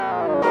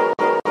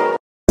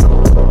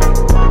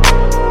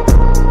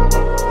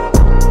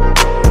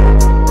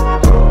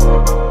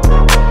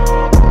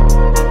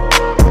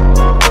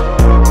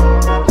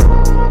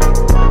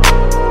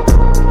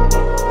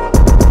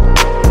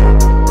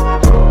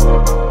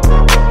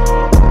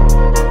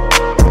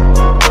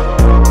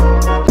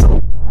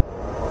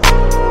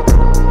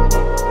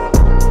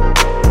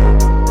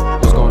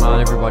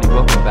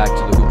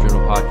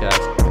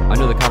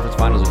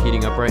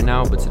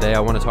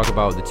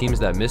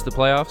that missed the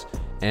playoffs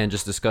and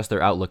just discuss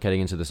their outlook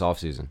heading into this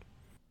offseason.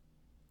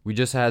 We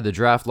just had the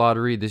draft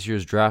lottery. This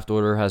year's draft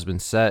order has been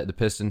set. The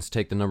Pistons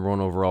take the number 1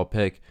 overall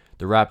pick.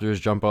 The Raptors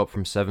jump up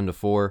from 7 to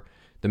 4.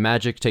 The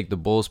Magic take the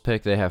Bulls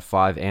pick. They have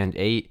 5 and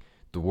 8.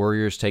 The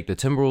Warriors take the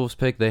Timberwolves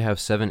pick. They have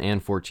 7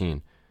 and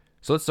 14.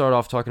 So let's start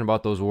off talking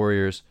about those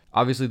Warriors.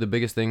 Obviously, the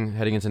biggest thing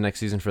heading into next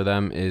season for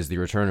them is the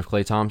return of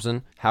Klay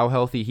Thompson. How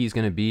healthy he's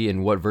going to be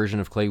and what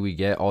version of Klay we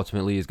get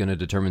ultimately is going to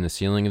determine the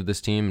ceiling of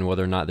this team and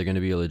whether or not they're going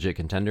to be a legit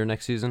contender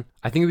next season.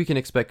 I think we can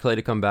expect Klay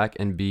to come back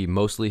and be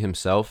mostly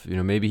himself.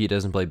 Maybe he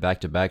doesn't play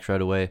back-to-back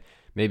right away.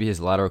 Maybe his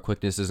lateral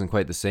quickness isn't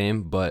quite the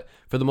same, but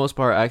for the most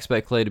part, I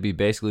expect Klay to be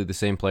basically the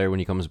same player when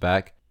he comes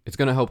back. It's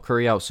going to help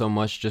Curry out so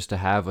much just to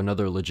have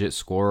another legit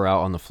scorer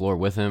out on the floor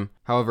with him.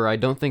 However, I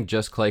don't think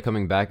just Klay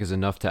coming back is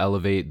enough to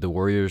elevate the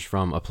Warriors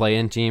from a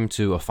play-in team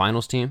to a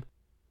finals team.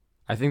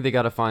 I think they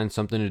got to find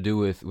something to do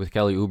with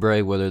Kelly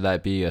Oubre, whether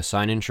that be a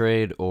sign-in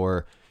trade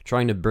or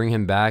trying to bring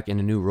him back in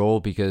a new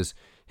role, because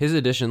his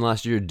addition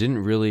last year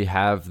didn't really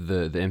have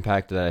the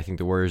impact that I think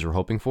the Warriors were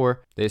hoping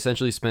for. They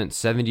essentially spent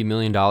 $70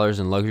 million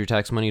in luxury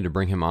tax money to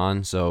bring him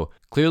on, so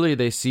clearly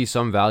they see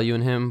some value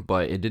in him,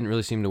 but it didn't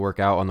really seem to work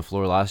out on the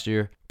floor last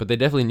year. But they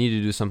definitely need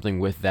to do something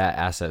with that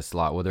asset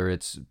slot, whether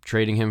it's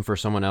trading him for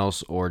someone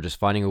else or just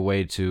finding a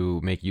way to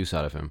make use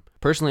out of him.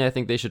 Personally, I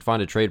think they should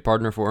find a trade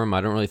partner for him.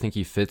 I don't really think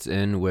he fits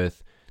in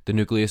with the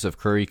nucleus of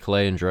Curry,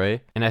 Klay, and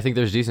Dre. And I think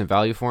there's decent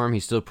value for him.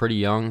 He's still pretty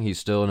young. He's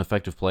still an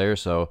effective player.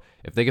 So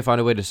if they can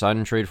find a way to sign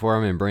and trade for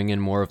him and bring in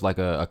more of like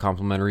a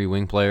complementary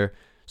wing player,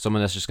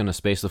 someone that's just going to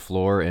space the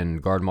floor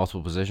and guard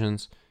multiple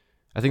positions,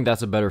 I think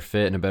that's a better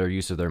fit and a better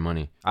use of their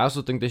money. I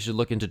also think they should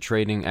look into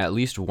trading at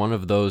least one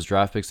of those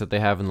draft picks that they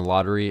have in the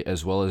lottery,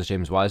 as well as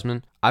James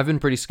Wiseman. I've been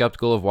pretty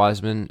skeptical of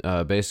Wiseman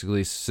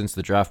basically since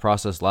the draft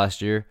process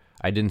last year.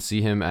 I didn't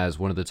see him as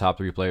one of the top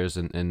 3 players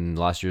in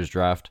last year's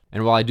draft.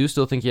 And while I do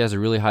still think he has a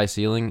really high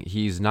ceiling,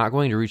 he's not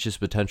going to reach his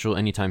potential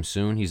anytime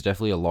soon. He's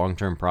definitely a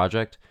long-term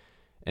project.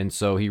 And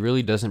so he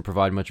really doesn't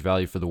provide much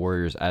value for the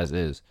Warriors as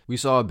is. We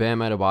saw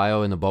Bam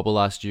Adebayo in the bubble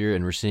last year,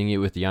 and we're seeing it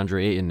with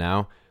DeAndre Ayton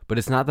now. But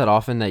it's not that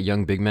often that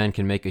young big men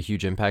can make a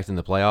huge impact in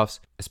the playoffs,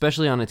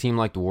 especially on a team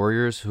like the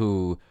Warriors,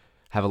 who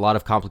have a lot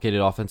of complicated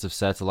offensive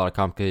sets, a lot of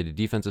complicated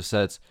defensive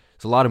sets.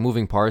 It's a lot of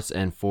moving parts,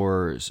 and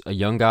for a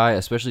young guy,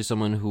 especially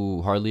someone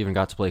who hardly even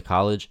got to play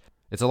college,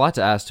 it's a lot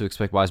to ask to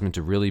expect Wiseman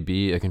to really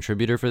be a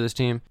contributor for this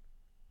team,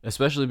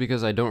 especially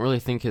because I don't really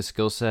think his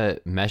skill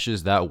set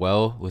meshes that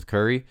well with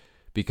Curry,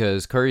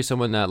 because Curry's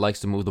someone that likes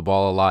to move the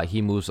ball a lot.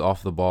 He moves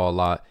off the ball a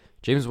lot.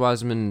 James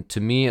Wiseman,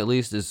 to me at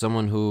least, is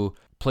someone who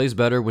plays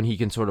better when he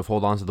can sort of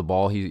hold on to the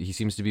ball. He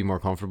seems to be more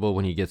comfortable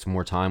when he gets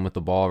more time with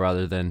the ball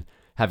rather than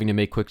having to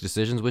make quick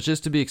decisions, which is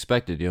to be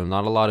expected.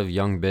 Not a lot of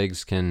young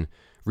bigs can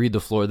read the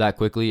floor that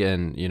quickly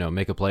and,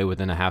 make a play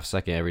within a half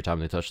second every time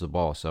they touch the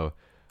ball. So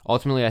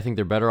ultimately, I think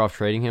they're better off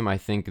trading him. I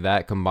think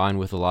that combined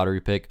with a lottery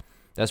pick,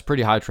 that's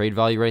pretty high trade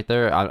value right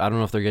there. I don't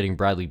know if they're getting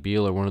Bradley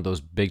Beal or one of those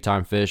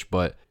big-time fish,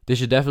 but they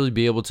should definitely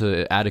be able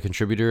to add a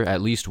contributor,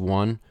 at least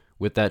one,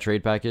 with that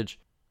trade package.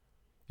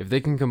 If they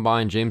can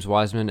combine James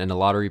Wiseman and a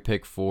lottery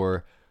pick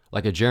for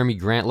like a Jeremy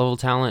Grant level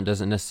talent,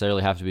 doesn't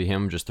necessarily have to be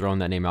him, just throwing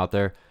that name out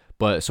there,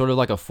 but sort of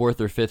like a 4th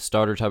or 5th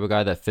starter type of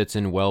guy that fits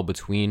in well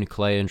between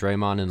Klay and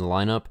Draymond in the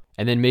lineup,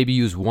 and then maybe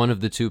use one of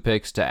the 2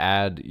 picks to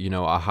add,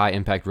 a high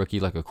impact rookie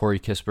like a Corey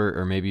Kispert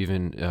or maybe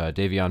even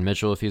Davion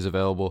Mitchell if he's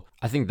available.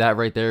 I think that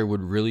right there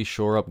would really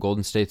shore up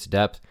Golden State's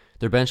depth.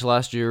 Their bench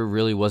last year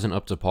really wasn't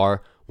up to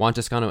par. Juan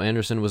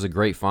Toscano-Anderson was a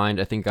great find.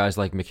 I think guys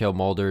like Mikal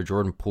Mulder,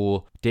 Jordan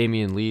Poole,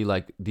 Damian Lee,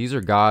 these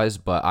are guys,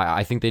 but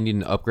I think they need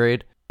an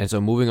upgrade. And so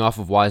moving off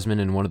of Wiseman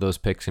and one of those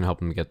picks can help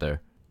them get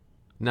there.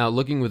 Now,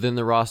 looking within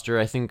the roster,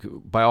 I think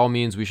by all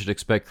means we should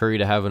expect Curry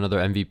to have another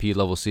MVP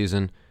level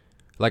season.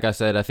 Like I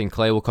said, I think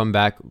Klay will come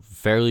back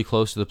fairly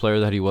close to the player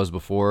that he was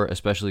before,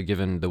 especially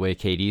given the way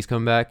KD's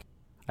come back.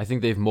 I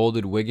think they've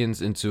molded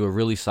Wiggins into a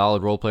really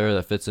solid role player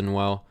that fits in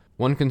well.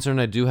 One concern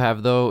I do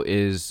have though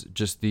is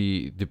just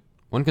the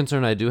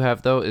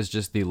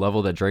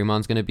level that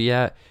Draymond's going to be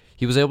at.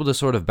 He was able to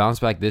sort of bounce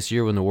back this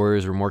year when the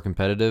Warriors were more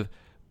competitive,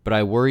 but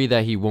I worry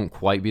that he won't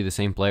quite be the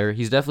same player.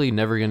 He's definitely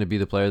never going to be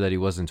the player that he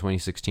was in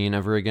 2016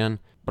 ever again,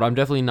 but I'm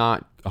definitely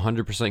not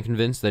 100%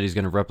 convinced that he's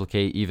going to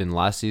replicate even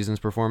last season's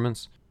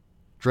performance.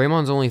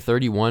 Draymond's only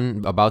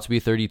 31, about to be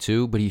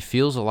 32, but he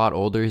feels a lot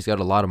older. He's got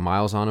a lot of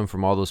miles on him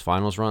from all those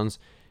finals runs,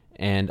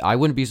 and I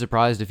wouldn't be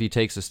surprised if he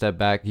takes a step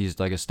back. He's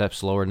like a step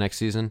slower next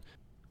season.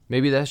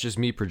 Maybe that's just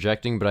me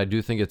projecting, but I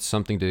do think it's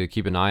something to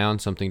keep an eye on,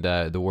 something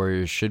that the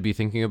Warriors should be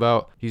thinking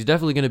about. He's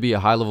definitely going to be a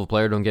high-level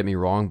player, don't get me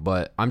wrong,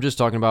 but I'm just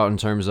talking about in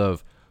terms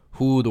of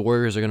who the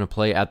Warriors are going to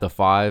play at the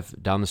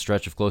 5 down the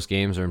stretch of close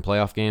games or in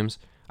playoff games.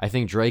 I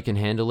think Dre can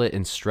handle it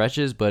in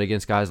stretches, but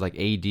against guys like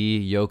AD,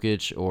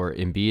 Jokic, or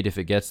Embiid if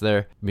it gets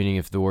there, meaning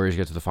if the Warriors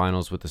get to the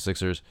finals with the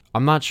Sixers,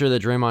 I'm not sure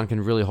that Draymond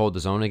can really hold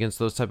his own against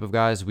those type of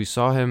guys. We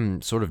saw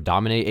him sort of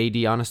dominate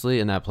AD, honestly,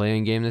 in that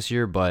playing game this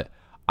year, but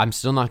I'm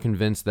still not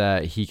convinced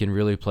that he can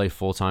really play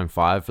full-time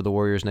 5 for the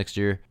Warriors next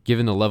year,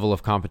 given the level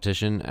of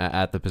competition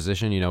at the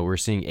position. We're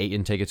seeing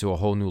Ayton take it to a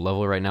whole new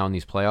level right now in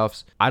these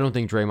playoffs. I don't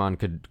think Draymond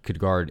could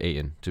guard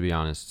Ayton, to be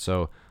honest.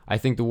 So I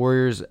think the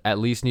Warriors at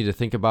least need to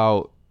think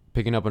about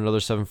picking up another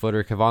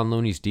 7-footer. Kevon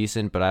Looney's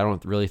decent, but I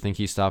don't really think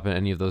he's stopping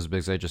any of those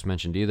bigs I just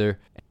mentioned either.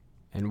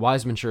 And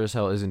Wiseman sure as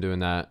hell isn't doing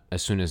that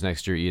as soon as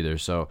next year either.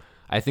 So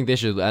I think they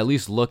should at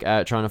least look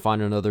at trying to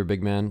find another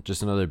big man,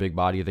 just another big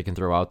body they can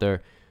throw out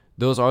there.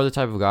 Those are the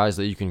type of guys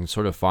that you can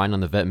sort of find on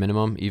the vet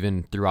minimum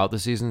even throughout the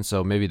season.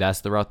 So maybe that's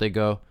the route they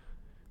go.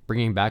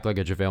 Bringing back like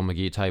a JaVale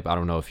McGee type, I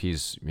don't know if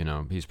he's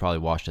probably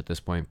washed at this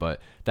point,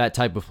 but that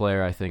type of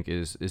player I think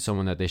is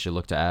someone that they should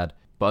look to add.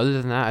 But other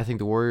than that, I think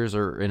the Warriors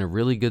are in a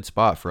really good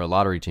spot for a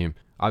lottery team.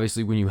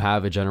 Obviously, when you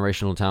have a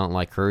generational talent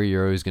like Curry,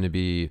 you're always going to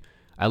be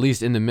at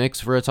least in the mix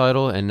for a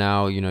title. And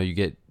now, you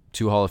get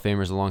 2 Hall of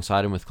Famers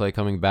alongside him with Klay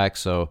coming back.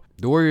 So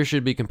the Warriors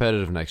should be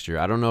competitive next year.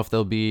 I don't know if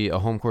they'll be a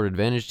home court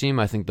advantage team.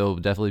 I think they'll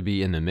definitely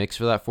be in the mix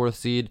for that 4th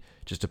seed,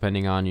 just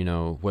depending on,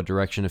 what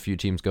direction a few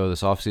teams go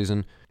this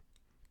offseason.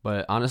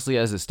 But honestly,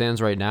 as it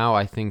stands right now,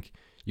 I think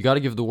you got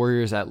to give the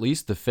Warriors at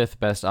least the 5th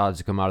best odds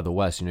to come out of the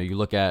West. You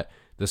look at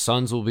the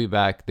Suns will be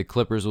back. The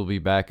Clippers will be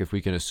back if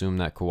we can assume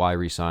that Kawhi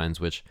resigns,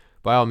 which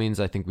by all means,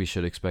 I think we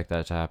should expect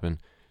that to happen.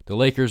 The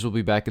Lakers will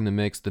be back in the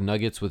mix. The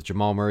Nuggets with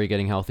Jamal Murray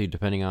getting healthy,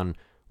 depending on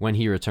when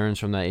he returns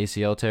from that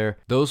ACL tear.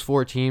 Those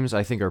 4 teams,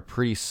 I think, are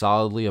pretty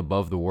solidly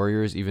above the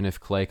Warriors, even if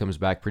Klay comes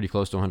back pretty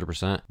close to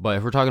 100%. But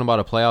if we're talking about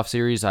a playoff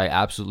series, I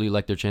absolutely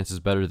like their chances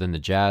better than the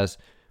Jazz,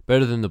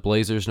 better than the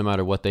Blazers, no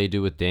matter what they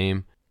do with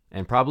Dame,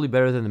 and probably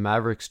better than the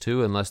Mavericks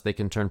too, unless they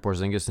can turn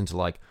Porzingis into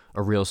like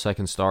a real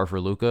second star for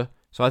Luka.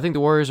 So I think the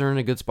Warriors are in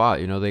a good spot.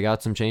 They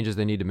got some changes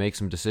they need to make,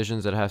 some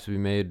decisions that have to be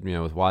made,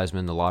 with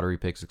Wiseman, the lottery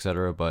picks,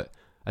 etc. But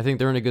I think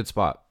they're in a good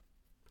spot.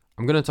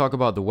 I'm going to talk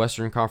about the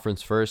Western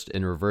Conference first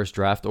in reverse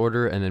draft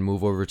order and then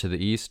move over to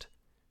the East.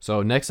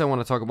 So next I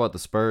want to talk about the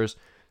Spurs.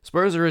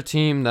 Spurs are a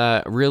team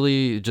that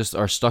really just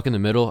are stuck in the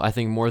middle, I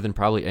think more than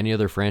probably any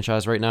other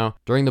franchise right now.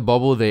 During the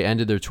bubble, they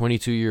ended their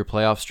 22-year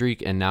playoff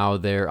streak, and now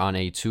they're on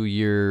a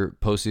 2-year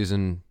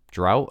postseason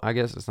drought, I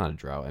guess. It's not a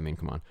drought. I mean,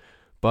 come on.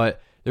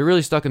 But they're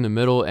really stuck in the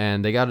middle,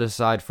 and they got to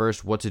decide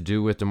first what to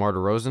do with DeMar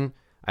DeRozan.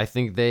 I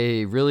think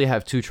they really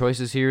have 2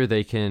 choices here.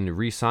 They can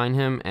re-sign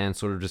him and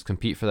sort of just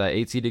compete for that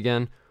 8 seed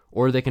again,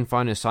 or they can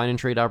find a sign and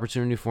trade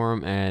opportunity for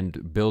him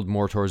and build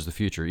more towards the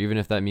future, even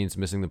if that means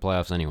missing the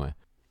playoffs anyway.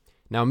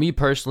 Now, me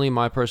personally,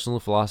 my personal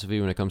philosophy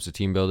when it comes to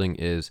team building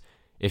is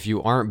if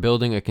you aren't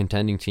building a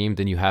contending team,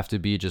 then you have to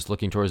be just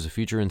looking towards the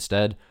future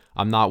instead.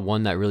 I'm not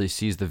one that really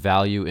sees the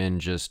value in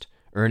just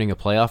earning a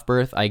playoff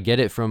berth. I get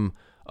it from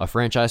a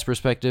franchise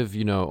perspective.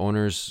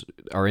 Owners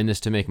are in this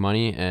to make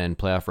money, and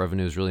playoff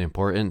revenue is really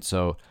important.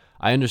 So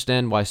I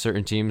understand why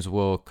certain teams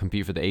will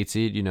compete for the 8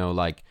 seed,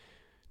 like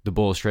the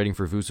Bulls trading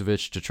for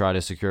Vucevic to try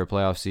to secure a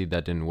playoff seed.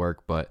 That didn't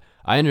work, but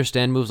I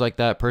understand moves like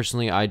that.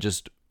 Personally,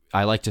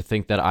 I like to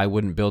think that I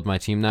wouldn't build my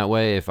team that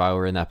way if I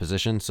were in that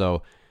position.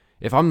 So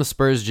if I'm the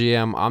Spurs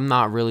GM, I'm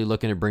not really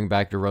looking to bring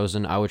back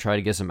DeRozan. I would try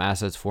to get some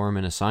assets for him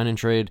in a sign and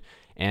trade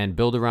and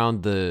build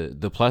around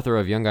the plethora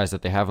of young guys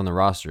that they have on the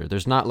roster.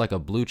 There's not like a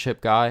blue chip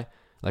guy,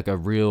 like a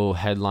real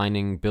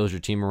headlining, build your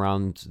team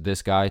around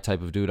this guy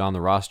type of dude on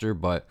the roster,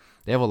 but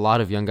they have a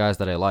lot of young guys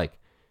that I like.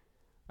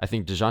 I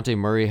think DeJounte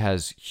Murray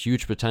has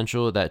huge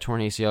potential. That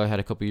torn ACL he had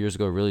a couple years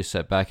ago really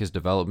set back his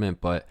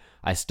development, but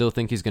I still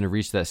think he's going to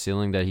reach that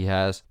ceiling that he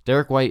has.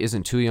 Derek White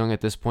isn't too young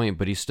at this point,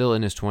 but he's still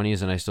in his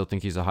 20s, and I still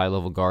think he's a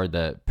high-level guard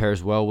that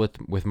pairs well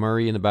with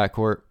Murray in the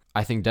backcourt.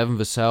 I think Devin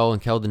Vassell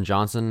and Keldon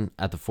Johnson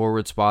at the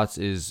forward spots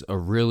is a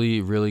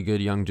really, really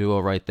good young duo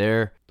right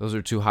there. Those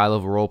are 2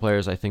 high-level role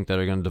players I think that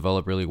are going to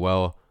develop really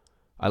well.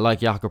 I like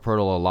Jakob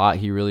Poeltl a lot.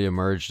 He really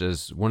emerged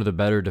as one of the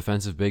better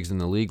defensive bigs in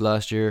the league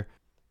last year.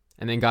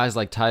 And then guys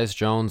like Tyus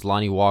Jones,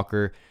 Lonnie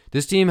Walker.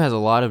 This team has a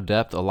lot of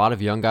depth, a lot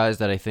of young guys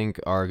that I think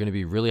are going to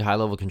be really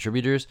high-level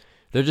contributors.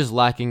 They're just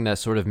lacking that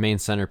sort of main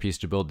centerpiece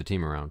to build the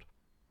team around.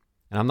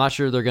 And I'm not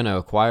sure they're going to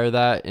acquire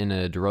that in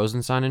a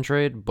DeRozan sign and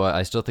trade, but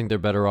I still think they're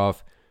better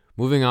off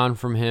moving on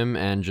from him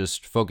and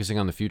just focusing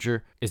on the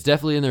future. It's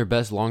definitely in their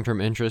best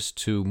long-term interest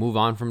to move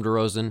on from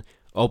DeRozan,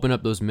 open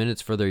up those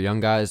minutes for their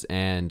young guys,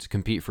 and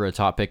compete for a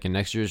top pick in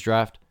next year's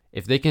draft.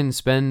 If they can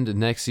spend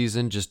next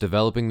season just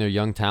developing their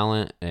young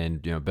talent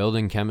and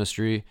building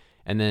chemistry,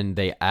 and then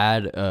they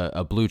add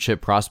a blue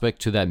chip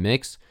prospect to that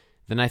mix,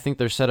 then I think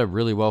they're set up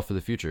really well for the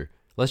future.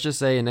 Let's just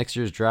say in next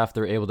year's draft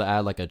they're able to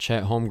add like a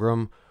Chet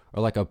Holmgren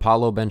or like a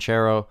Paolo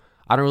Banchero.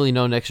 I don't really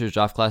know next year's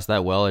draft class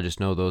that well. I just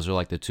know those are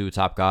like the 2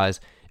 top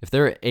guys. If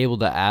they're able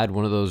to add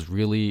one of those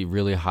really,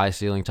 really high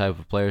ceiling type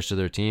of players to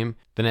their team,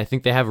 then I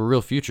think they have a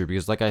real future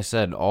because like I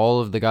said,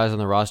 all of the guys on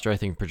the roster I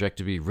think project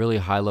to be really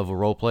high level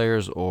role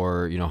players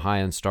or, high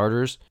end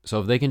starters. So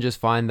if they can just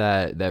find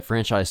that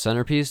franchise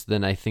centerpiece,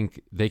 then I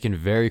think they can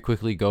very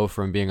quickly go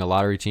from being a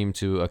lottery team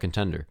to a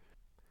contender.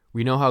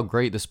 We know how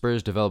great the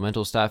Spurs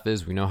developmental staff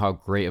is. We know how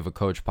great of a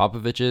coach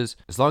Popovich is.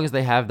 As long as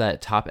they have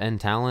that top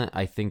end talent,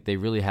 I think they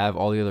really have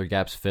all the other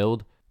gaps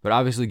filled. But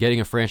obviously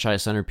getting a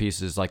franchise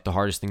centerpiece is like the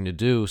hardest thing to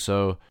do,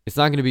 so it's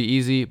not going to be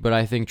easy, but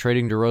I think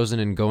trading DeRozan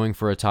and going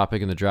for a top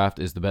pick in the draft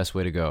is the best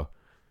way to go.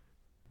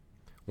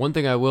 One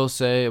thing I will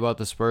say about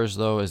the Spurs,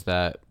 though, is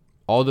that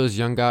all those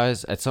young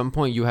guys, at some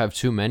point you have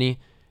too many,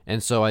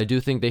 and so I do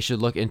think they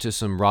should look into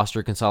some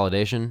roster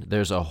consolidation.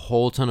 There's a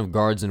whole ton of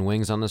guards and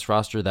wings on this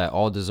roster that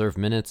all deserve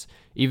minutes.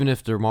 Even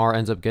if DeMar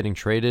ends up getting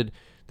traded,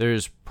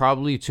 there's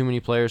probably too many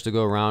players to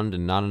go around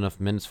and not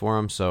enough minutes for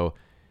them, so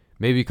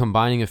maybe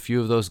combining a few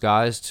of those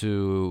guys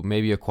to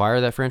maybe acquire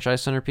that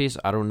franchise centerpiece.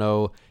 I don't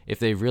know if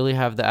they really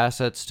have the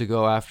assets to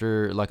go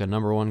after like a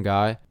number one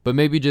guy, but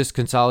maybe just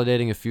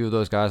consolidating a few of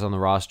those guys on the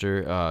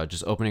roster,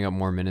 just opening up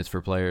more minutes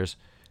for players,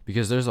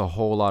 because there's a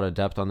whole lot of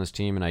depth on this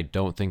team, and I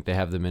don't think they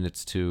have the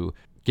minutes to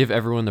give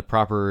everyone the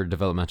proper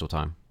developmental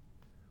time.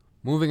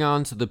 Moving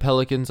on to the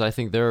Pelicans, I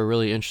think they're a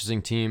really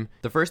interesting team.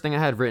 The first thing I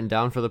had written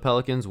down for the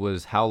Pelicans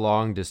was how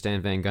long does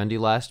Stan Van Gundy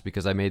last,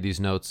 because I made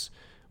these notes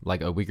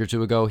like a week or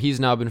two ago. He's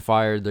now been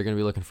fired. They're going to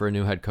be looking for a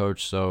new head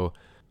coach. So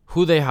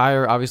who they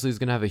hire obviously is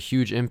going to have a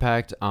huge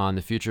impact on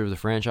the future of the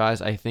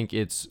franchise. I think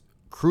it's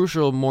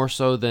crucial, more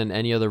so than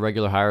any other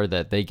regular hire,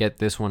 that they get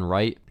this one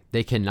right.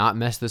 They cannot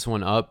mess this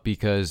one up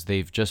because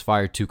they've just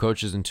fired 2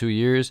 coaches in 2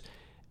 years.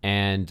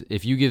 And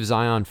if you give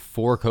Zion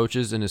 4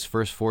 coaches in his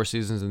first 4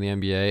 seasons in the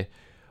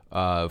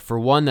NBA, for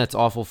one, that's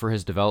awful for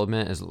his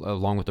development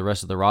along with the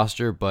rest of the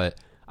roster. But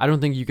I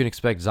don't think you can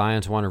expect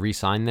Zion to want to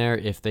re-sign there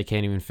if they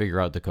can't even figure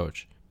out the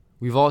coach.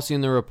 We've all seen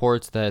the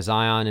reports that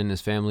Zion and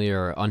his family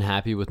are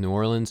unhappy with New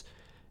Orleans,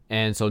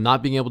 and so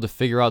not being able to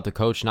figure out the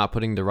coach, not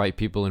putting the right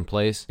people in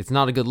place, it's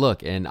not a good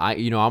look. And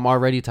I'm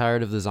already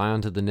tired of the Zion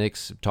to the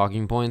Knicks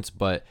talking points,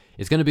 but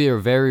it's going to be a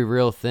very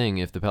real thing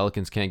if the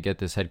Pelicans can't get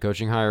this head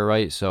coaching hire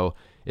right. So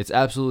it's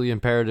absolutely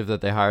imperative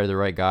that they hire the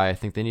right guy. I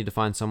think they need to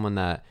find someone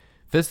that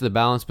fits the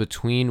balance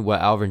between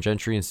what Alvin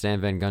Gentry and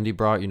Stan Van Gundy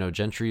brought.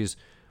 Gentry's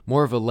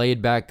more of a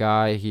laid-back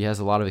guy. He has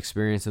a lot of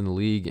experience in the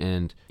league,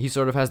 and he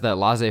sort of has that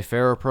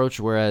laissez-faire approach,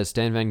 whereas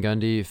Stan Van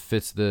Gundy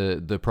fits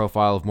the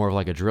profile of more of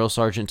like a drill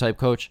sergeant type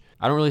coach.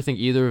 I don't really think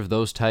either of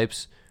those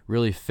types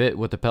really fit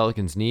what the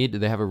Pelicans need.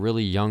 They have a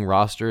really young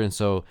roster, and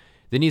so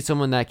they need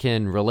someone that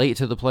can relate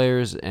to the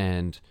players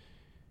and,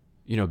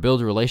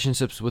 build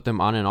relationships with them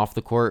on and off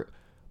the court,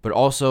 but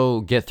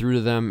also get through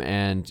to them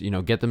and,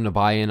 get them to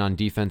buy in on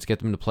defense, get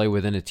them to play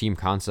within a team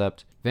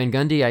concept. Van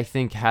Gundy, I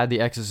think, had the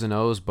X's and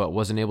O's, but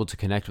wasn't able to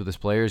connect with his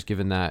players,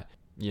 given that,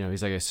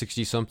 he's like a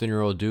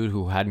 60-something-year-old dude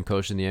who hadn't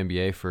coached in the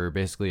NBA for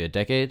basically a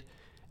decade.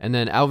 And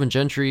then Alvin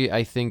Gentry,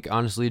 I think,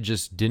 honestly,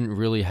 just didn't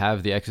really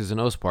have the X's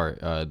and O's part.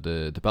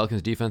 The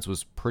Pelicans' defense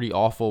was pretty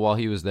awful while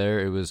he was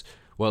there. It was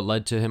what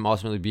led to him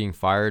ultimately being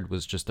fired,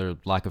 was just their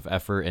lack of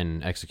effort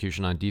and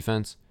execution on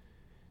defense.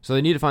 So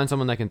they need to find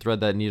someone that can thread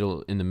that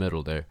needle in the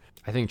middle there.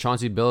 I think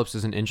Chauncey Billups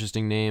is an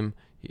interesting name,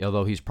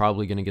 although he's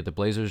probably going to get the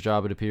Blazers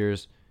job, it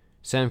appears.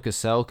 Sam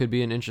Cassell could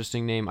be an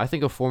interesting name. I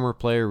think a former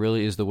player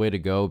really is the way to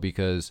go,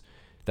 because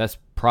that's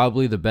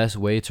probably the best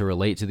way to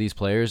relate to these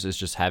players, is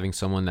just having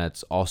someone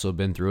that's also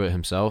been through it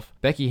himself.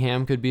 Becky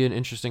Ham could be an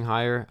interesting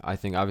hire. I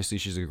think obviously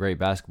she's a great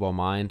basketball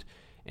mind,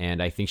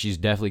 and I think she's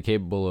definitely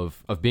capable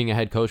of being a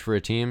head coach for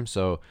a team.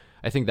 So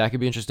I think that could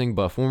be interesting,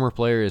 but a former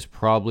player is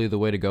probably the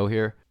way to go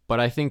here.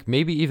 But I think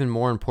maybe even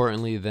more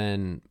importantly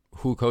than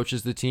who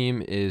coaches the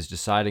team is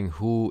deciding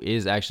who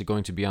is actually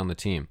going to be on the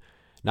team.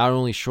 Not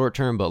only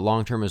short-term, but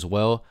long-term as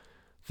well.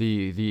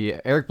 The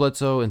Eric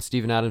Bledsoe and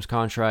Steven Adams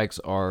contracts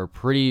are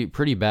pretty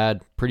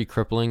bad, pretty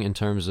crippling in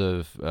terms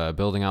of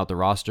building out the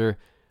roster.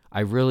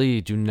 I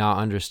really do not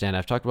understand.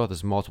 I've talked about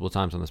this multiple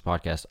times on this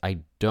podcast. I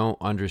don't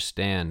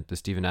understand the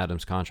Steven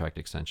Adams contract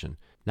extension.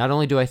 Not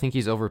only do I think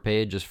he's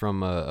overpaid just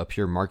from a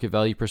pure market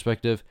value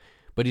perspective,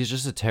 but he's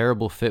just a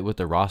terrible fit with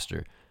the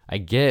roster. I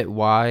get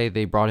why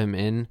they brought him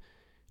in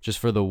just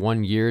for the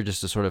 1 year,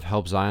 just to sort of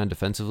help Zion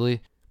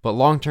defensively. But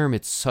long-term,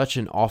 it's such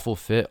an awful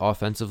fit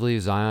offensively,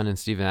 Zion and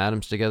Steven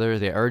Adams together.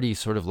 They already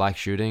sort of lack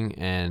shooting,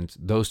 and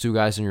those 2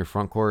 guys in your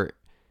front court,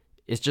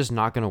 it's just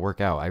not going to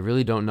work out. I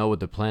really don't know what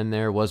the plan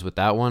there was with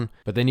that one,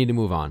 but they need to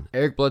move on.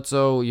 Eric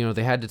Bledsoe,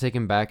 they had to take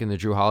him back in the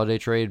Jrue Holiday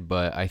trade,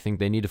 but I think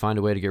they need to find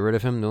a way to get rid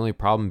of him. The only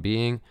problem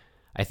being,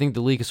 I think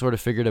the league has sort of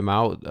figured him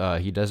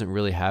out. He doesn't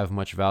really have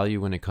much value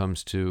when it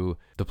comes to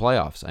the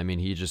playoffs. I mean,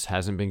 he just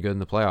hasn't been good in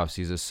the playoffs.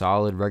 He's a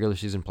solid regular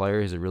season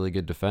player. He's a really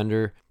good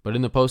defender. But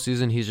in the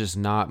postseason, he's just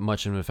not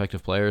much of an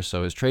effective player.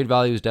 So his trade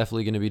value is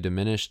definitely going to be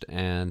diminished.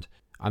 And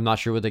I'm not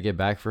sure what they get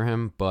back for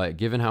him. But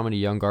given how many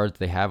young guards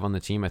they have on the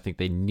team, I think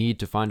they need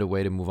to find a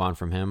way to move on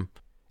from him.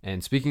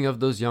 And speaking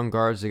of those young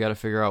guards, they got to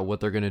figure out what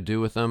they're going to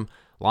do with them.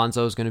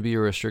 Lonzo is going to be a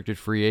restricted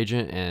free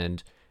agent,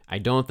 and I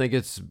don't think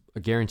it's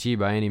a guarantee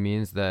by any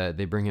means that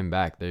they bring him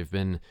back. They've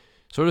been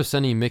sort of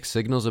sending mixed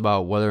signals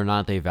about whether or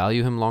not they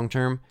value him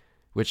long-term,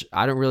 which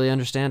I don't really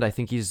understand. I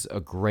think he's a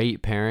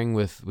great pairing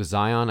with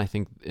Zion. I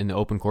think in the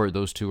open court,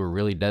 those two are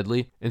really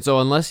deadly. And so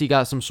unless he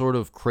got some sort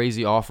of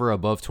crazy offer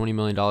above $20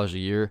 million a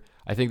year,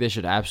 I think they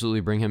should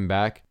absolutely bring him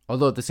back.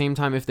 Although at the same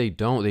time, if they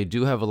don't, they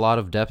do have a lot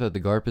of depth at the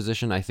guard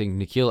position. I think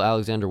Nickeil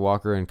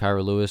Alexander-Walker and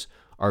Kira Lewis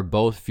are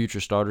both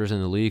future starters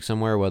in the league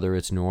somewhere, whether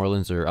it's New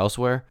Orleans or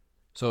elsewhere.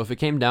 So if it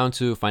came down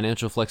to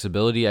financial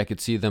flexibility, I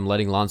could see them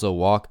letting Lonzo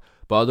walk,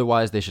 but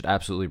otherwise they should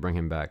absolutely bring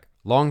him back.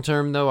 Long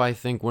term, though, I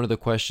think one of the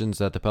questions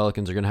that the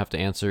Pelicans are going to have to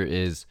answer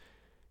is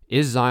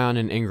Zion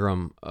and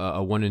Ingram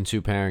a 1 and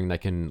 2 pairing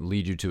that can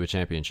lead you to a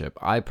championship?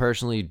 I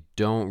personally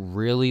don't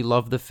really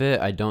love the fit.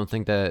 I don't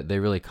think that they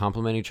really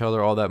complement each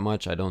other all that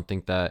much. I don't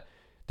think that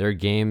their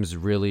games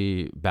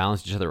really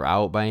balance each other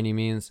out by any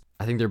means.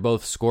 I think they're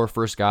both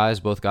score-first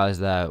guys, both guys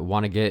that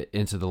want to get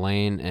into the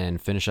lane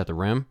and finish at the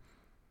rim.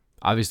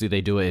 Obviously,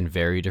 they do it in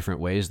very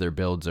different ways. Their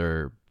builds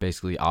are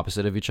basically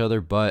opposite of each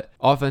other, but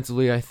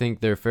offensively, I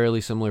think they're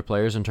fairly similar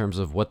players in terms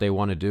of what they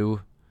want to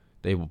do.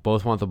 They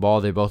both want the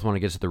ball. They both want to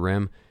get to the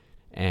rim.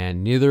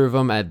 And neither of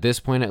them, at this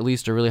point at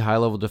least, are really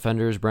high-level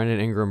defenders. Brandon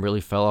Ingram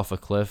really fell off a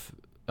cliff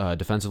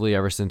defensively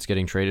ever since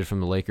getting traded from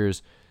the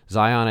Lakers.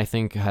 Zion, I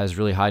think, has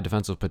really high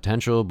defensive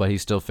potential, but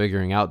he's still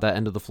figuring out that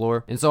end of the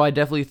floor. And so I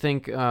definitely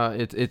think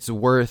it's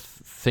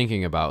worth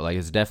thinking about. Like,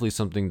 it's definitely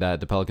something that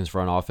the Pelicans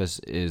front office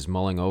is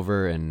mulling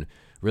over and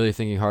really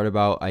thinking hard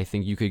about. I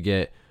think you could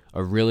get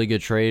a really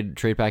good trade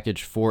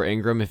package for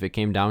Ingram if it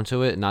came down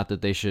to it. Not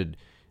that they should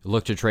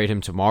look to trade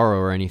him tomorrow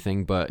or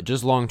anything, but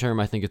just long term,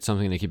 I think it's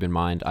something to keep in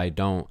mind. I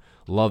don't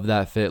love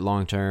that fit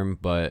long term,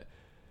 but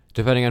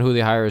depending on who they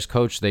hire as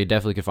coach, they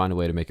definitely could find a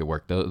way to make it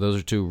work. Those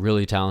are two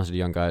really talented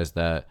young guys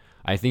that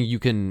I think you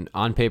can,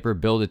 on paper,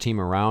 build a team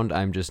around.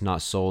 I'm just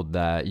not sold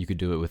that you could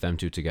do it with them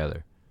two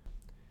together.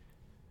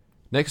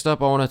 Next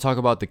up, I want to talk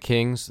about the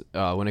Kings.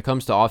 When it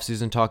comes to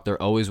offseason talk,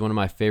 they're always one of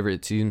my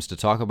favorite teams to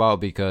talk about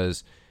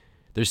because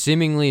there's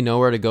seemingly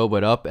nowhere to go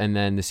but up, and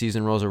then the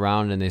season rolls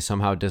around and they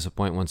somehow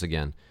disappoint once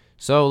again.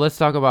 So let's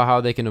talk about how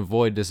they can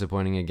avoid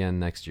disappointing again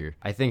next year.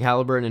 I think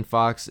Halliburton and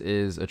Fox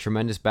is a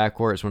tremendous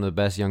backcourt. It's one of the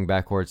best young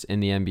backcourts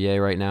in the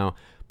NBA right now,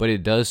 but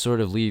it does sort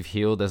of leave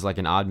Hield as like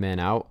an odd man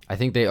out. I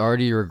think they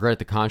already regret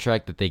the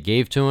contract that they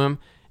gave to him,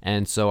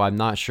 and so I'm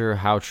not sure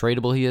how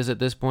tradable he is at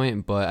this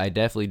point, but I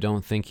definitely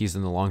don't think he's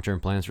in the long-term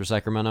plans for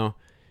Sacramento.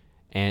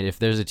 And if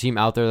there's a team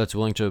out there that's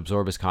willing to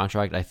absorb his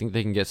contract, I think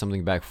they can get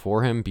something back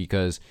for him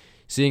because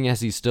seeing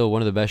as he's still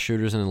one of the best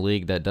shooters in the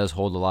league, that does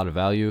hold a lot of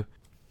value.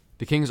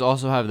 The Kings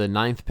also have the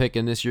 9th pick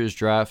in this year's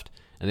draft,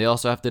 and they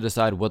also have to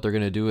decide what they're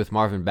going to do with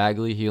Marvin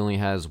Bagley. He only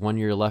has 1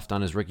 year left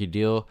on his rookie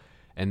deal,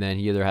 and then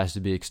he either has to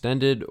be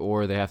extended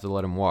or they have to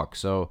let him walk.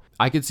 So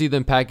I could see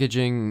them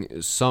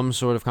packaging some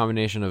sort of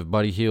combination of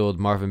Buddy Hield,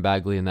 Marvin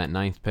Bagley, and that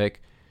 9th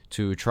pick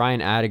to try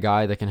and add a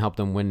guy that can help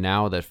them win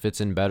now that fits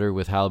in better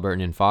with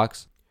Halliburton and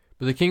Fox.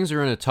 But the Kings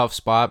are in a tough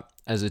spot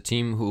as a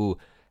team who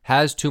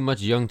has too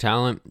much young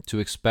talent to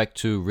expect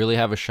to really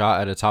have a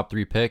shot at a top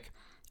 3 pick,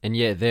 and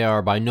yet they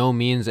are by no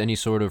means any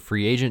sort of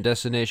free agent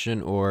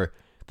destination or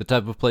the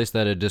type of place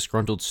that a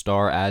disgruntled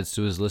star adds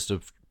to his list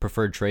of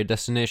preferred trade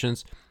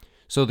destinations.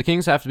 So the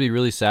Kings have to be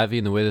really savvy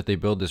in the way that they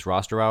build this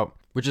roster out,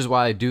 which is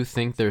why I do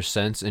think there's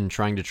sense in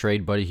trying to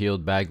trade Buddy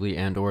Hield, Bagley,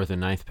 and or the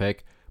 9th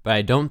pick, but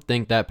I don't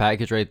think that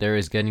package right there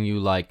is getting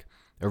you like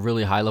a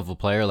really high-level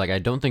player. Like, I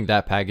don't think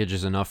that package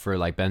is enough for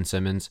like Ben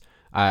Simmons.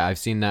 I've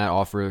seen that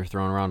offer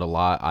thrown around a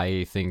lot.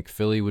 I think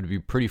Philly would be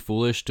pretty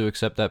foolish to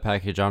accept that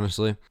package,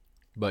 honestly.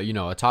 But, you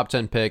know, a top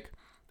 10 pick,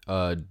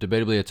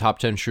 debatably a top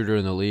 10 shooter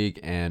in the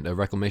league, and a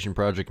reclamation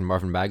project in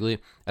Marvin Bagley,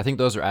 I think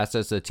those are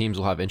assets that teams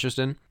will have interest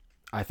in.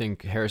 I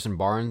think Harrison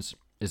Barnes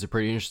is a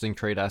pretty interesting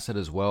trade asset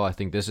as well. I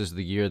think this is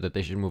the year that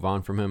they should move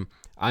on from him.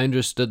 I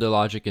understood the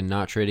logic in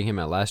not trading him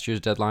at last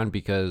year's deadline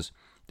because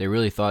they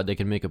really thought they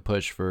could make a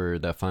push for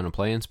that final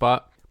play-in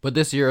spot. But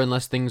this year,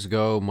 unless things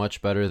go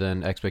much better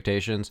than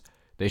expectations,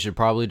 they should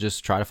probably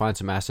just try to find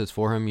some assets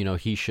for him. You know,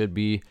 he should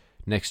be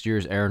next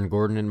year's Aaron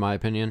Gordon, in my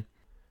opinion.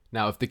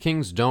 Now, if the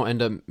Kings don't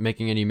end up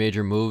making any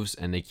major moves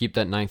and they keep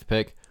that 9th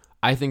pick,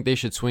 I think they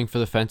should swing for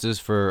the fences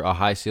for a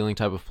high ceiling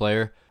type of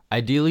player.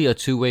 Ideally, a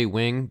two-way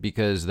wing,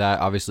 because that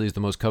obviously is the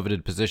most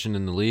coveted position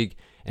in the league,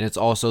 and it's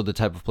also the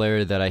type of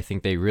player that I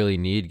think they really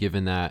need,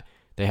 given that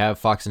they have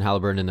Fox and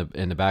Halliburton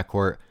in the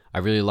backcourt. I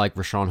really like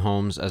Richaun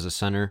Holmes as a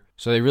center,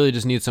 so they really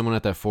just need someone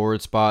at that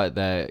forward spot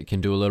that can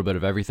do a little bit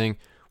of everything,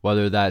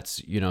 whether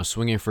that's, you know,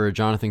 swinging for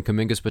Jonathan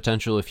Kuminga's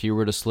potential if he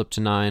were to slip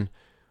to 9,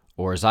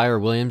 or Zaire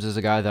Williams is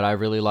a guy that I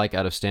really like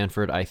out of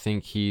Stanford. I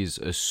think he's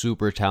a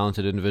super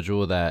talented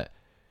individual that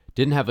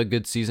didn't have a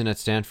good season at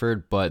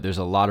Stanford, but there's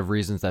a lot of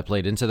reasons that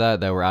played into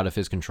that were out of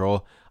his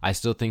control. I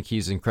still think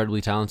he's incredibly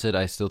talented.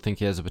 I still think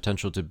he has the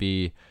potential to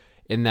be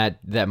in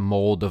that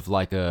mold of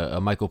like a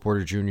Michael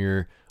Porter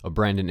Jr., a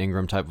Brandon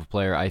Ingram type of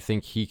player. I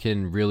think he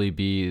can really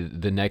be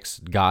the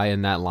next guy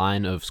in that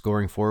line of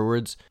scoring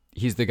forwards.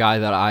 He's the guy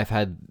that I've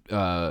had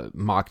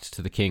mocked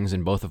to the Kings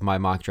in both of my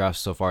mock drafts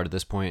so far to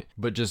this point,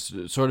 but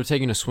just sort of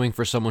taking a swing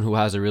for someone who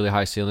has a really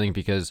high ceiling,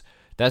 because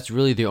that's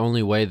really the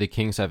only way the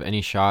Kings have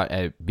any shot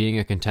at being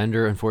a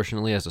contender.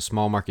 Unfortunately, as a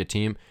small market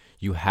team,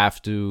 you have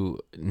to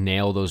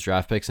nail those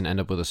draft picks and end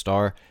up with a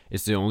star.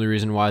 It's the only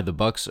reason why the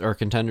Bucks are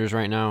contenders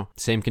right now.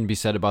 Same can be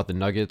said about the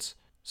Nuggets.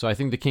 So I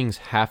think the Kings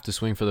have to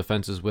swing for the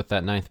fences with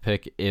that 9th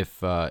pick if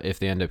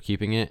they end up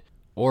keeping it.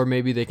 Or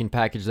maybe they can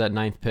package that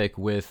 9th pick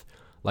with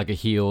like a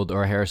Hield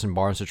or a Harrison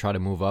Barnes to try to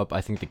move up.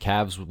 I think the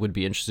Cavs would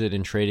be interested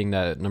in trading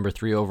that number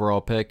 3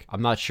 overall pick.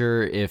 I'm not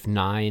sure if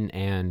 9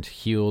 and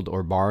Hield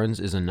or Barnes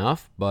is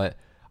enough, but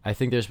I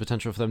think there's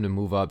potential for them to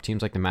move up.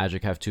 Teams like the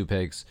Magic have 2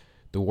 picks.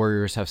 The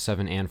Warriors have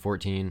 7 and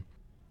 14.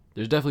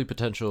 There's definitely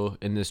potential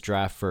in this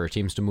draft for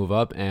teams to move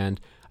up,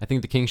 and I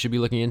think the Kings should be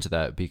looking into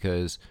that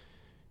because,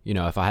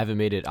 if I haven't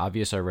made it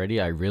obvious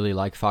already, I really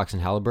like Fox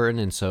and Halliburton,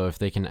 and so if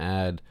they can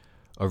add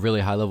a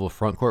really high-level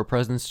front court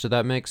presence to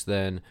that mix,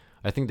 then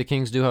I think the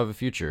Kings do have a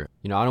future.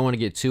 I don't want to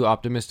get too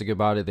optimistic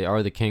about it. They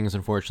are the Kings,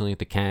 unfortunately,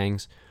 the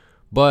Kangs.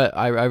 But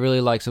I really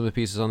like some of the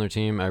pieces on their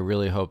team. I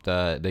really hope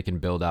that they can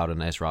build out a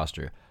nice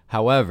roster.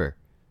 However,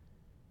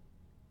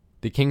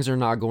 the Kings are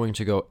not going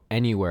to go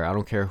anywhere. I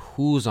don't care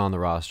who's on the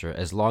roster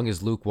as long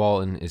as Luke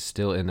Walton is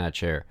still in that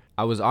chair.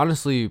 I was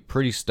honestly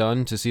pretty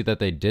stunned to see that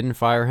they didn't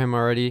fire him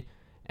already,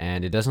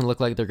 and it doesn't look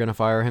like they're going to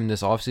fire him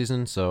this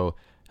offseason, so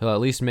he'll at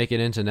least make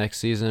it into next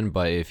season.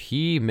 But if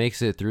he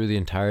makes it through the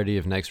entirety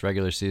of next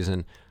regular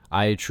season,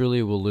 I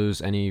truly will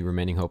lose any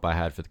remaining hope I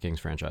had for the Kings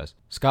franchise.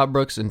 Scott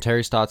Brooks and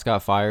Terry Stotts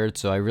got fired,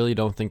 so I really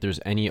don't think there's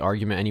any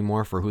argument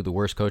anymore for who the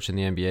worst coach in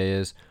the NBA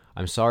is.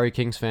 I'm sorry,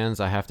 Kings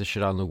fans, I have to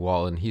shit on Luke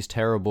Walton. He's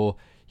terrible.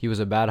 He was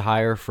a bad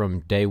hire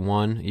from day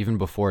one, even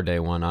before day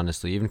one,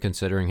 honestly, even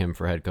considering him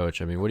for head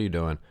coach. I mean, what are you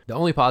doing? The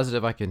only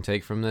positive I can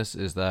take from this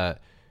is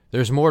that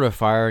there's more to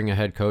firing a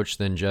head coach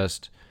than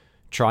just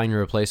trying to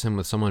replace him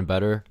with someone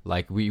better.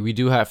 Like, we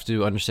do have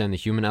to understand the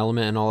human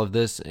element in all of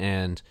this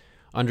and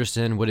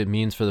understand what it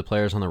means for the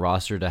players on the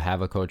roster to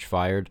have a coach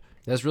fired.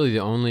 That's really the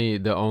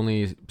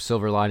only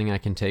silver lining I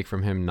can take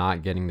from him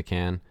not getting the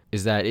can,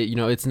 is that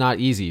it's not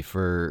easy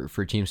for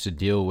teams to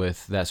deal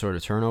with that sort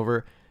of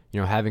turnover.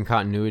 Having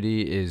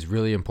continuity is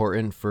really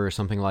important for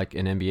something like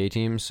an NBA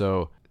team.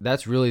 So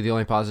that's really the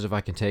only positive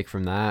I can take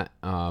from that.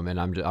 And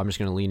I'm just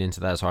going to lean into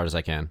that as hard as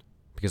I can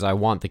because I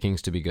want the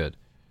Kings to be good.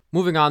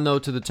 Moving on, though,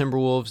 to the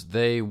Timberwolves,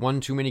 they won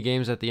too many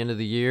games at the end of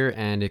the year,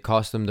 and it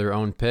cost them their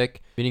own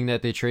pick, meaning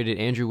that they traded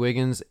Andrew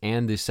Wiggins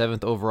and the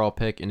 7th overall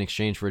pick in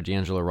exchange for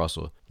D'Angelo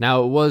Russell.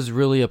 Now, it was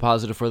really a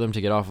positive for them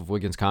to get off of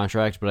Wiggins'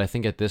 contract, but I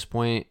think at this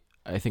point,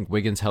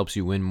 Wiggins helps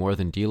you win more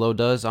than D'Lo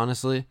does,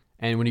 honestly.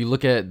 And when you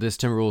look at this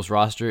Timberwolves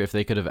roster, if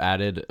they could have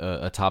added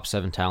a top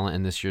 7 talent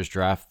in this year's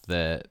draft,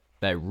 that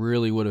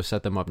really would have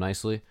set them up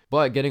nicely.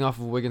 But getting off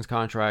of Wiggins'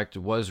 contract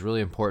was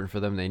really important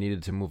for them. They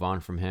needed to move on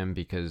from him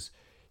because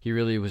he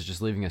really was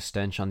just leaving a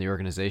stench on the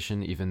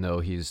organization, even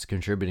though he's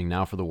contributing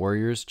now for the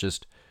Warriors.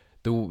 Just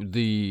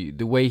the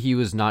way he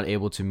was not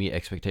able to meet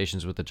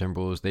expectations with the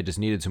Timberwolves, they just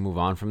needed to move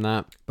on from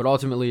that. But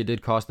ultimately, it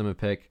did cost them a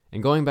pick.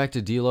 And going back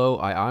to D'Lo,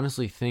 I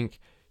honestly think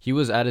he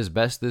was at his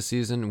best this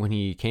season when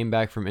he came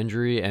back from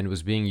injury and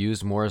was being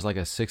used more as like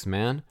a 6th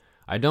man.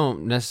 I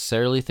don't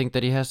necessarily think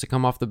that he has to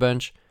come off the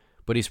bench,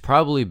 but he's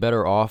probably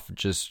better off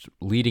just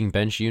leading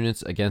bench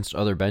units against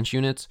other bench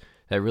units.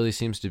 That really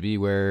seems to be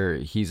where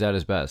he's at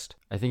his best.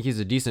 I think he's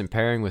a decent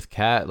pairing with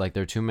Cat. Like,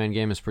 their 2-man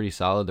game is pretty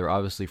solid. They're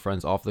obviously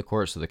friends off the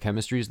court, so the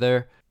chemistry's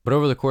there. But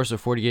over the course of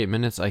 48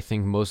 minutes, I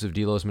think most of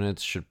D'Lo's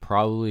minutes should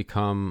probably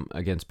come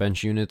against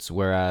bench units,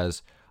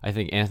 whereas I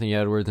think Anthony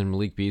Edwards and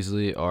Malik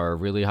Beasley are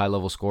really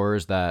high-level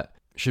scorers that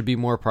should be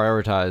more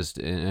prioritized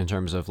in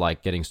terms of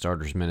like getting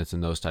starters minutes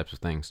and those types of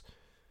things.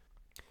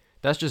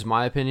 That's just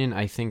my opinion.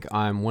 I think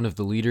I'm one of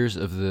the leaders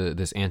of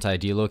this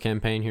anti-D'Lo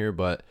campaign here,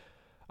 but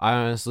I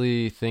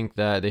honestly think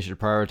that they should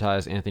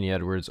prioritize Anthony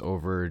Edwards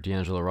over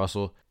D'Angelo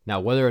Russell.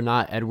 Now, whether or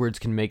not Edwards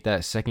can make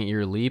that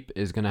second-year leap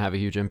is going to have a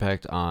huge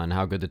impact on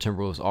how good the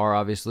Timberwolves are,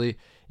 obviously.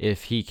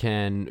 If he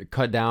can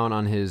cut down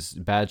on his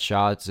bad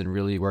shots and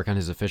really work on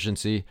his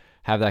efficiency,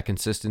 have that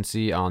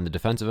consistency on the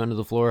defensive end of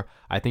the floor,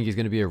 I think he's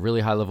going to be a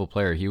really high-level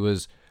player. He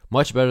was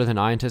much better than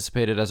I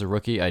anticipated as a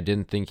rookie. I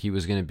didn't think he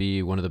was going to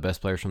be one of the best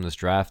players from this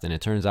draft, and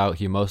it turns out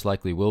he most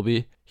likely will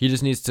be. He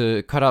just needs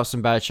to cut out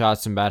some bad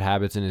shots, some bad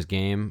habits in his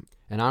game.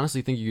 And I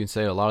honestly think you can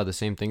say a lot of the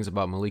same things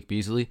about Malik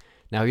Beasley.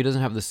 Now, he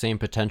doesn't have the same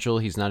potential.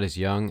 He's not as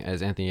young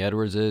as Anthony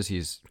Edwards is.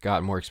 He's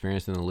got more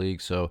experience in the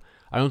league, so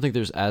I don't think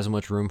there's as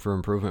much room for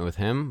improvement with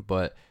him,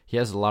 but he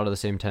has a lot of the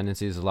same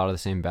tendencies, a lot of the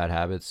same bad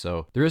habits,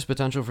 so there is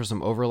potential for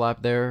some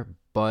overlap there,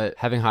 but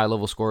having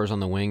high-level scorers on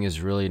the wing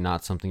is really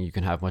not something you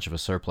can have much of a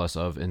surplus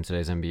of in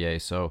today's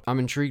NBA, so I'm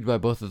intrigued by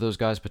both of those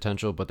guys'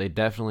 potential, but they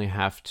definitely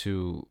have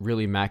to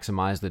really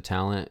maximize the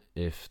talent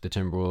if the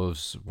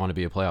Timberwolves want to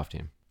be a playoff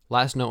team.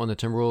 Last note on the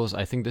Timberwolves,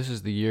 I think this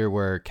is the year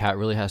where Cat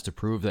really has to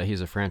prove that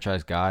he's a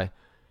franchise guy.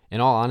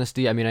 In all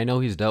honesty, I mean, I know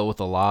he's dealt with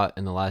a lot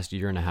in the last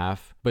year and a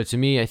half, but to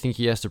me, I think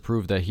he has to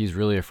prove that he's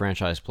really a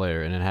franchise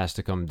player, and it has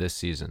to come this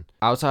season.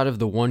 Outside of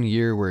the 1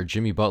 year where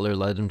Jimmy Butler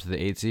led him to the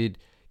 8th seed,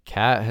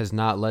 Cat has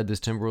not led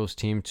this Timberwolves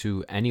team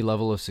to any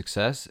level of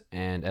success,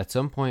 and at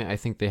some point, I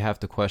think they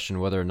have to question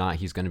whether or not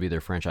he's going to be their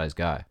franchise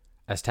guy.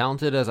 As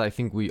talented as I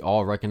think we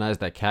all recognize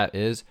that Cat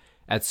is,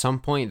 at some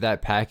point,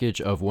 that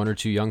package of 1 or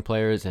 2 young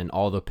players and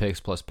all the picks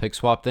plus pick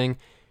swap thing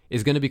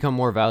is going to become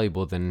more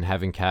valuable than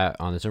having Cat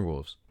on the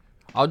Timberwolves.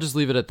 I'll just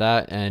leave it at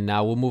that, and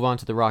now we'll move on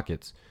to the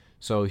Rockets.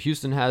 So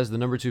Houston has the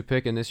number 2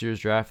 pick in this year's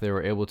draft. They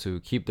were able to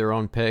keep their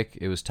own pick.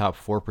 It was top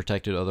 4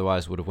 protected,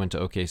 otherwise would have went to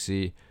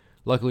OKC.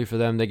 Luckily for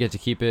them, they get to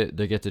keep it.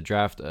 They get to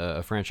draft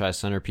a franchise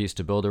centerpiece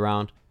to build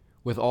around.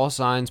 With all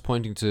signs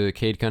pointing to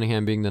Cade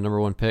Cunningham being the number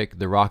 1 pick,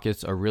 the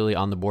Rockets are really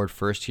on the board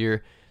first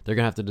here. They're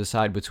going to have to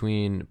decide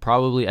between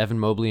probably Evan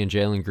Mobley and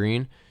Jalen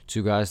Green,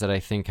 2 guys that I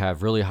think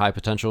have really high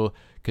potential,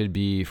 could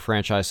be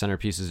franchise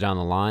centerpieces down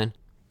the line.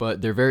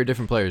 But they're very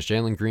different players.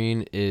 Jalen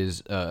Green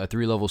is a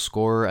 3-level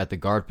scorer at the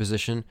guard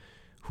position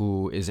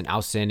who is an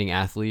outstanding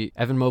athlete.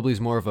 Evan Mobley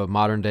is more of a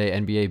modern-day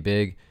NBA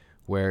big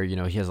where, he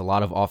has a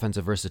lot of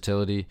offensive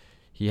versatility.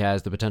 He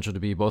has the potential to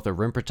be both a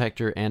rim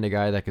protector and a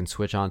guy that can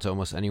switch on to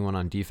almost anyone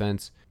on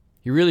defense.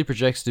 He really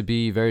projects to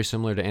be very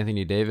similar to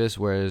Anthony Davis,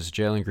 whereas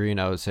Jalen Green,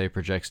 I would say,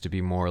 projects to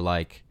be more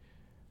like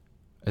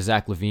a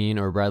Zach LaVine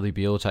or Bradley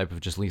Beal type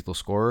of just lethal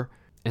scorer.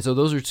 And so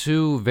those are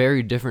 2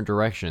 very different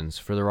directions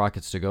for the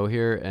Rockets to go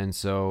here. And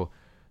so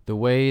the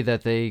way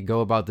that they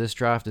go about this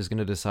draft is going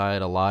to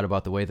decide a lot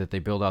about the way that they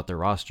build out their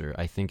roster.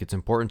 I think it's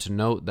important to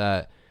note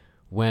that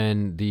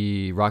when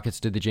the Rockets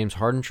did the James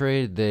Harden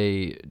trade,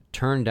 they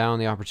turned down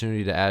the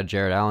opportunity to add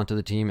Jarrett Allen to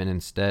the team and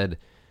instead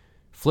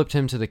flipped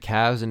him to the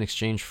Cavs in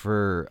exchange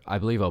for, I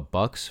believe, a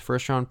Bucks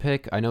first-round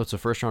pick. I know it's a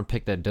first-round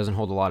pick that doesn't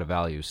hold a lot of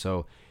value.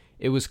 So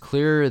it was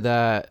clear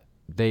that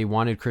they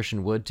wanted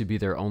Christian Wood to be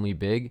their only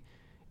big,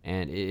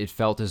 and it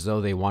felt as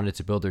though they wanted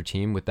to build their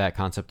team with that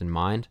concept in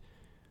mind.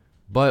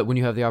 But when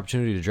you have the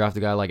opportunity to draft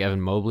a guy like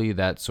Evan Mobley,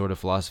 that sort of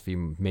philosophy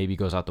maybe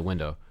goes out the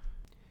window.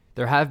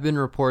 There have been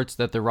reports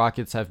that the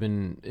Rockets have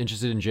been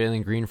interested in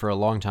Jalen Green for a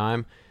long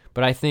time,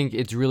 but I think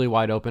it's really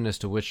wide open as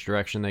to which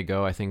direction they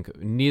go. I think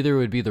neither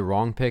would be the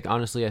wrong pick.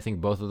 Honestly, I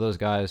think both of those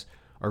guys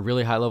are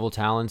really high-level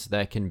talents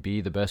that can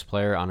be the best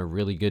player on a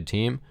really good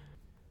team.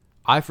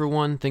 I, for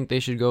one, think they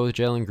should go with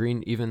Jalen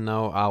Green, even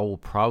though I will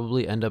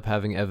probably end up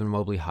having Evan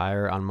Mobley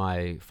higher on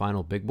my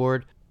final big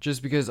board,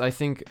 just because I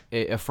think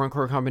a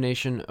front-court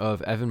combination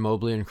of Evan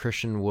Mobley and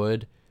Christian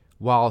Wood,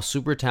 while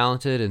super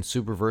talented and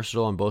super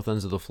versatile on both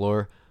ends of the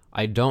floor,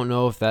 I don't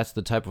know if that's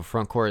the type of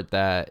front court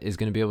that is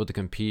going to be able to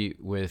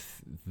compete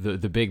with the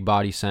big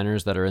body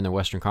centers that are in the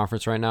Western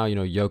Conference right now.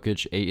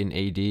 Jokic, Ayton,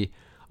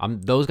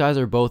 AD. Those guys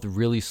are both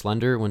really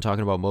slender when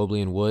talking about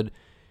Mobley and Wood,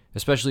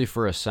 especially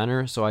for a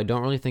center. So I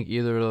don't really think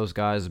either of those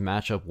guys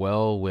match up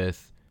well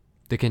with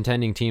the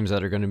contending teams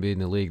that are going to be in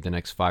the league the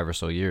next 5 or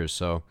so years.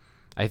 So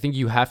I think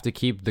you have to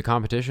keep the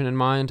competition in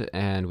mind.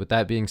 And with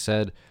that being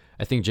said,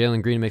 I think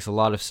Jalen Green makes a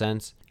lot of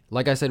sense.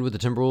 Like I said with the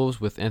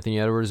Timberwolves, with Anthony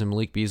Edwards and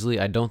Malik Beasley,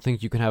 I don't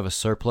think you can have a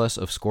surplus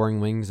of scoring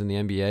wings in the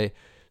NBA.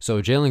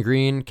 So Jalen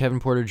Green,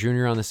 Kevin Porter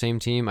Jr. on the same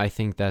team, I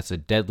think that's a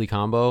deadly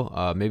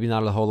combo. Maybe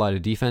not a whole lot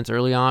of defense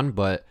early on,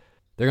 but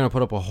they're going to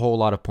put up a whole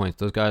lot of points.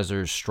 Those guys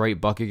are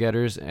straight bucket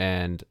getters,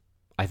 and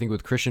I think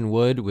with Christian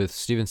Wood, with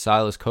Steven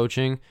Silas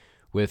coaching,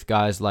 with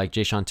guys like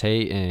Jayshawn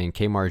Tate and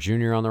Kmart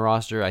Jr. on the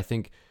roster, I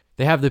think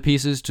they have the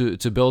pieces to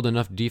build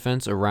enough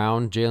defense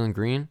around Jalen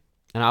Green.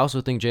 And I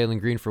also think Jalen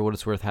Green, for what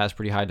it's worth, has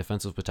pretty high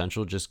defensive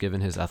potential, just given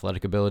his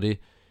athletic ability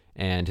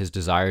and his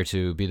desire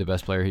to be the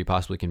best player he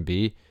possibly can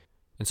be.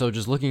 And so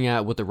just looking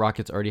at what the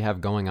Rockets already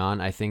have going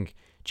on, I think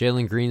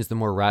Jalen Green's the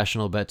more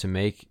rational bet to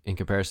make in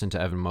comparison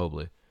to Evan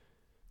Mobley.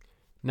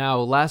 Now,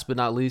 last but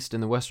not least, in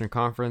the Western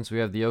Conference, we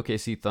have the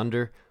OKC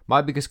Thunder.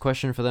 My biggest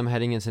question for them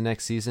heading into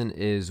next season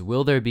is,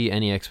 will there be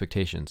any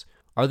expectations?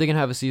 Are they going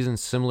to have a season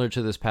similar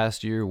to this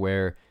past year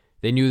where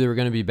they knew they were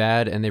going to be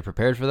bad and they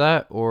prepared for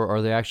that, or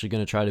are they actually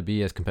going to try to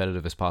be as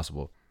competitive as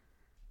possible?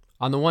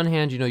 On the one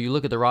hand, you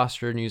look at the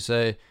roster and you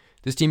say,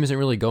 this team isn't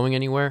really going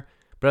anywhere,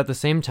 but at the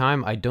same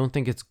time, I don't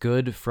think it's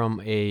good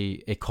from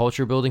a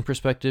culture building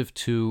perspective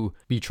to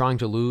be trying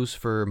to lose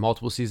for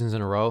multiple seasons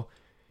in a row.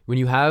 When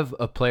you have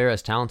a player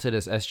as talented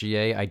as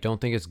SGA, I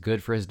don't think it's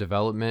good for his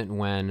development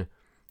when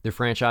the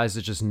franchise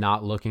is just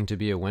not looking to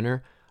be a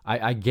winner.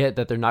 I get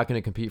that they're not going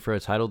to compete for a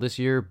title this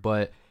year,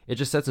 but it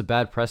just sets a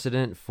bad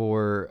precedent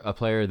for a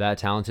player that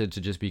talented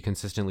to just be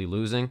consistently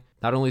losing.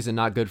 Not only is it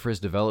not good for his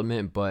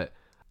development, but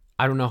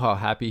I don't know how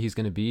happy he's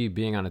going to be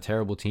being on a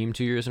terrible team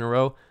 2 years in a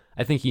row.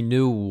 I think he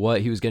knew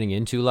what he was getting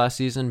into last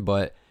season,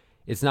 but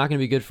it's not going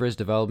to be good for his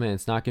development.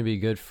 It's not going to be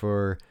good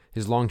for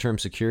his long-term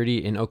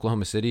security in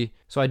Oklahoma City.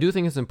 So I do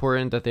think it's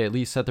important that they at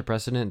least set the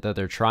precedent that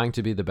they're trying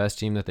to be the best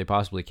team that they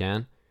possibly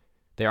can.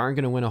 They aren't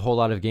going to win a whole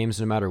lot of games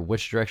no matter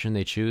which direction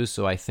they choose,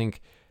 so I think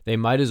they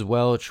might as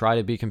well try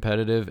to be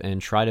competitive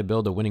and try to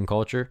build a winning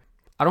culture.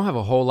 I don't have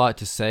a whole lot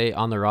to say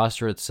on the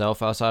roster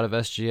itself outside of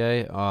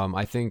SGA.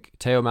 I think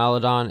Teo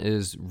Maledon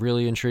is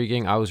really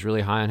intriguing. I was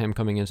really high on him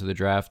coming into the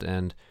draft,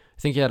 and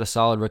I think he had a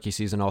solid rookie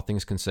season, all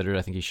things considered.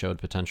 I think he showed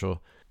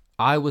potential.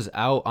 I was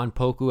out on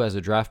Poku as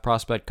a draft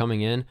prospect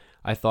coming in.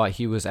 I thought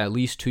he was at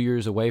least 2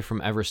 years away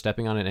from ever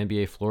stepping on an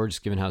NBA floor,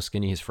 just given how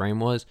skinny his frame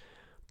was.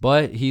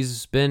 But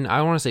he's been, I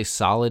don't want to say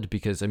solid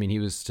because, he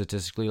was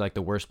statistically like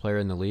the worst player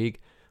in the league.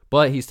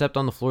 But he stepped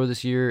on the floor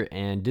this year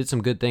and did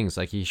some good things.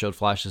 Like he showed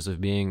flashes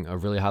of being a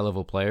really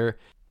high-level player.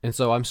 And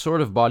so I'm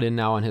sort of bought in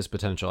now on his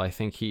potential. I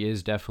think he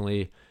is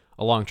definitely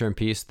a long-term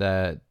piece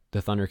that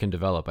the Thunder can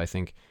develop. I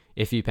think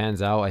if he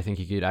pans out, I think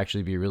he could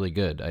actually be really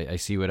good. I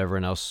see what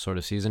everyone else sort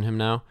of sees in him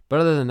now. But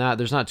other than that,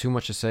 there's not too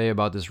much to say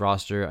about this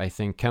roster. I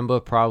think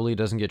Kemba probably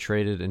doesn't get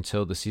traded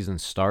until the season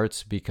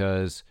starts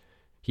because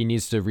he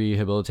needs to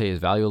rehabilitate his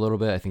value a little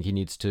bit. I think he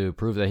needs to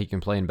prove that he can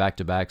play in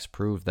back-to-backs,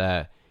 prove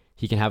that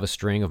he can have a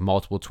string of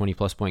multiple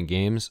 20-plus point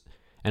games.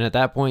 And at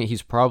that point,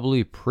 he's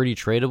probably pretty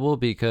tradable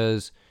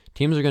because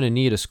teams are going to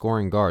need a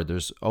scoring guard.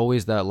 There's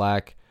always that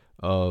lack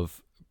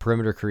of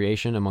perimeter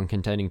creation among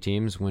contending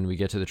teams when we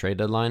get to the trade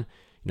deadline.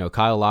 You know,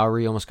 Kyle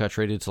Lowry almost got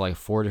traded to like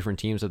 4 different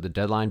teams at the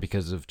deadline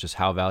because of just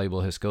how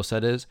valuable his skill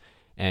set is.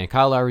 And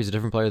Kyle Lowry's a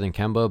different player than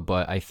Kemba,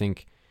 but I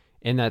think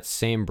in that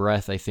same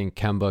breath, I think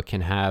Kemba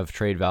can have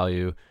trade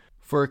value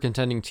for a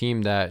contending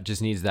team that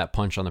just needs that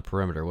punch on the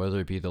perimeter, whether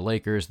it be the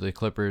Lakers, the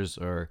Clippers,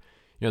 or,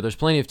 you know, there's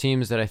plenty of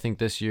teams that I think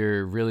this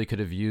year really could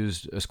have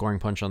used a scoring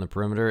punch on the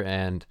perimeter.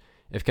 And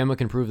if Kemba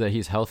can prove that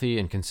he's healthy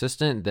and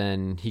consistent,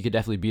 then he could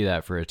definitely be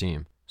that for a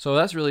team. So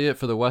that's really it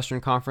for the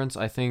Western Conference.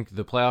 I think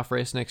the playoff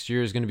race next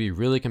year is going to be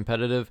really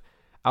competitive.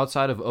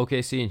 Outside of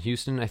OKC and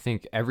Houston, I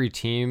think every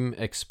team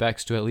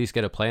expects to at least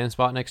get a play-in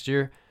spot next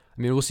year.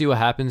 I mean, we'll see what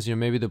happens. You know,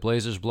 maybe the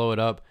Blazers blow it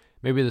up.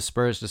 Maybe the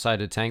Spurs decide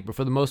to tank. But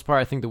for the most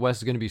part, I think the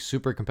West is going to be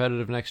super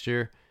competitive next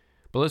year.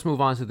 But let's move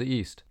on to the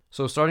East.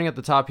 So starting at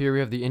the top here, we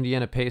have the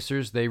Indiana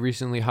Pacers. They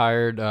recently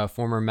hired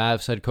former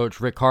Mavs head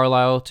coach Rick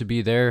Carlisle to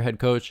be their head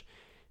coach.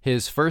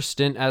 His first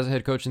stint as a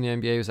head coach in the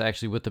NBA was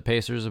actually with the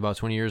Pacers about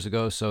 20 years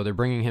ago, so they're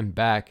bringing him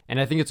back. And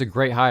I think it's a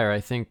great hire. I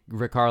think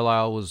Rick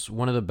Carlisle was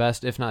one of the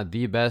best, if not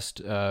the best,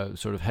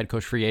 sort of head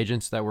coach free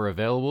agents that were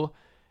available.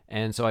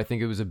 And so I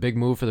think it was a big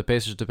move for the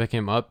Pacers to pick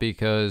him up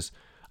because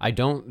I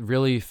don't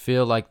really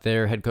feel like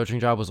their head coaching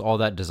job was all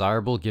that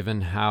desirable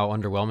given how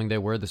underwhelming they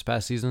were this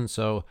past season.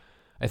 So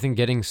I think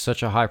getting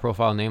such a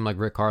high-profile name like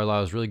Rick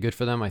Carlisle is really good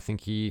for them. I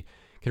think he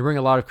can bring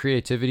a lot of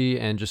creativity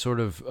and just sort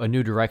of a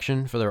new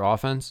direction for their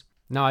offense.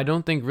 Now, I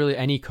don't think really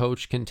any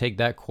coach can take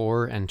that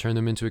core and turn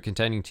them into a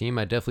contending team.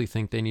 I definitely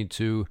think they need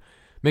to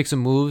make some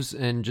moves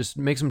and just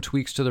make some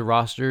tweaks to the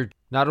roster,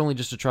 not only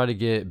just to try to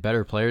get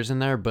better players in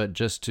there, but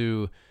just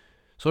to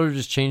sort of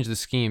just change the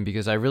scheme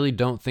because I really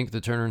don't think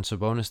the Turner and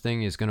Sabonis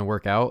thing is going to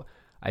work out.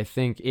 I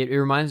think it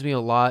reminds me a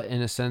lot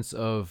in a sense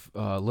of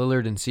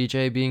Lillard and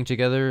CJ being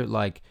together.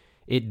 Like,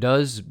 it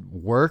does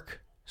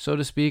work, so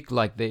to speak.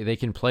 Like, they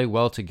can play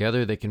well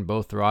together. They can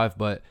both thrive,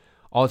 but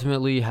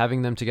ultimately,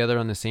 having them together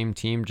on the same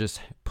team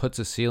just puts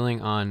a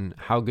ceiling on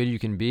how good you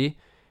can be.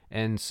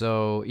 And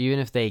so even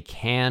if they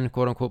can,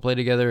 quote unquote, play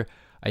together,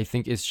 I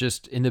think it's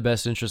just in the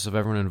best interest of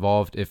everyone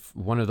involved if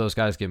one of those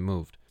guys get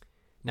moved.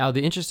 Now,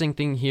 the interesting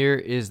thing here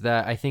is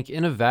that I think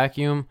in a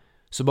vacuum,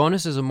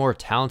 Sabonis is a more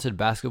talented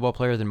basketball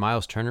player than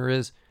Miles Turner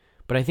is,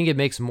 but I think it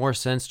makes more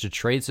sense to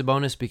trade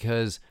Sabonis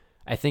because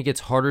I think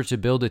it's harder to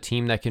build a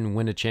team that can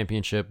win a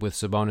championship with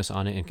Sabonis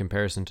on it in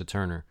comparison to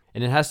Turner.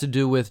 And it has to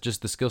do with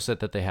just the skill set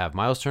that they have.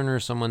 Miles Turner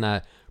is someone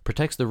that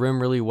protects the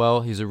rim really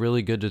well. He's a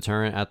really good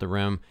deterrent at the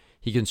rim.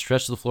 He can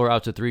stretch the floor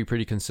out to 3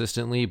 pretty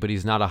consistently, but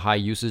he's not a high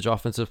usage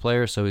offensive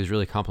player, so he's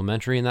really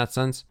complementary in that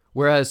sense.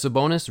 Whereas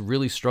Sabonis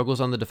really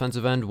struggles on the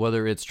defensive end,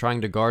 whether it's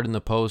trying to guard in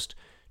the post,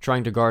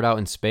 trying to guard out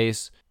in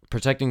space,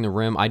 protecting the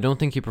rim. I don't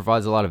think he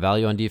provides a lot of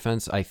value on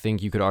defense. I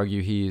think you could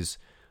argue he's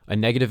a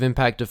negative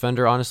impact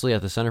defender, honestly,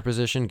 at the center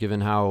position,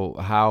 given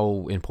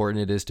how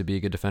important it is to be a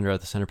good defender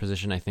at the center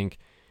position. I think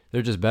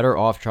they're just better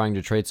off trying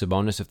to trade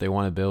Sabonis if they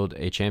want to build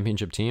a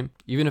championship team.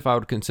 Even if I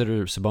would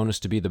consider Sabonis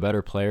to be the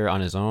better player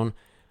on his own,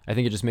 I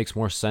think it just makes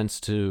more sense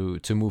to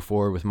move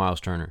forward with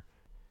Miles Turner.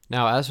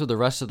 Now, as for the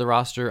rest of the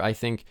roster, I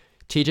think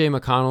TJ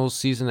McConnell's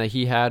season that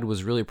he had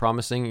was really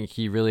promising.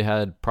 He really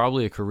had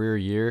probably a career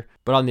year.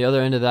 But on the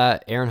other end of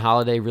that, Aaron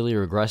Holiday really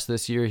regressed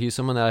this year. He's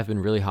someone that I've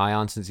been really high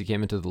on since he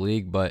came into the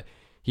league, but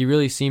he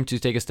really seemed to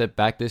take a step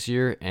back this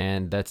year,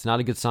 and that's not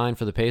a good sign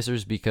for the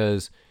Pacers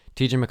because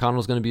TJ McConnell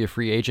is going to be a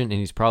free agent, and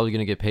he's probably going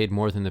to get paid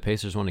more than the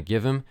Pacers want to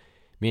give him,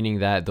 meaning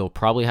that they'll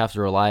probably have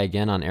to rely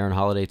again on Aaron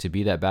Holiday to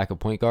be that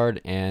backup point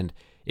guard, and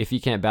if he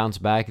can't bounce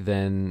back,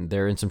 then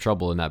they're in some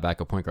trouble in that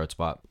backup point guard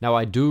spot. Now,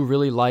 I do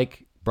really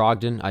like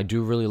Brogdon. I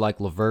do really like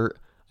LeVert.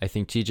 I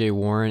think TJ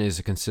Warren is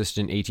a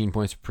consistent 18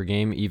 points per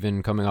game,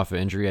 even coming off of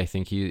injury. I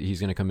think he's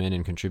going to come in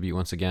and contribute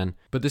once again.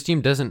 But this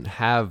team doesn't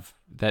have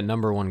that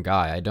number one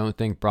guy. I don't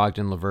think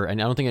Brogdon, LeVert,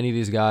 and I don't think any of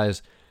these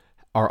guys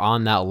are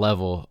on that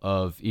level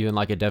of even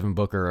like a Devin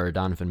Booker or a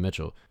Donovan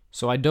Mitchell.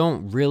 So I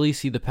don't really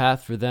see the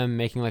path for them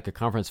making like a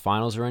conference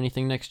finals or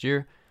anything next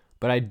year.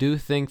 But I do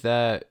think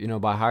that,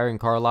 by hiring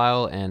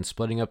Carlisle and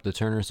splitting up the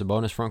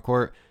Turner-Sabonis front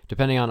court,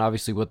 depending on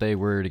obviously what they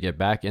were to get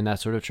back in that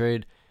sort of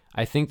trade,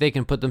 I think they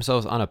can put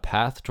themselves on a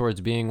path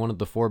towards being one of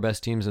the 4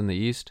 best teams in the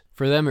East.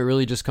 For them, it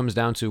really just comes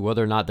down to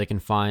whether or not they can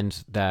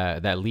find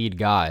that lead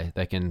guy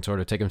that can sort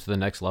of take them to the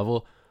next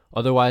level.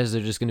 Otherwise,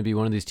 they're just going to be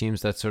one of these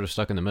teams that's sort of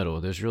stuck in the middle.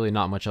 There's really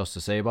not much else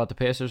to say about the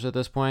Pacers at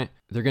this point.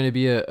 They're going to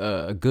be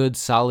a good,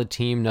 solid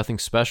team, nothing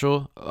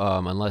special,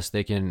 unless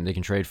they can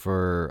trade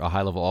for a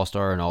high-level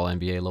all-star and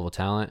all-NBA level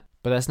talent.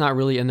 But that's not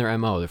really in their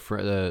MO.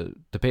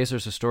 The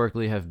Pacers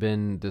historically have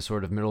been this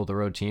sort of middle of the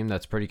road team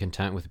that's pretty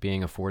content with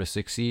being a 4 to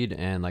 6 seed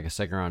and like a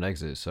second round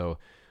exit. So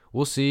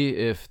we'll see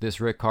if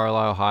this Rick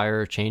Carlisle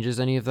hire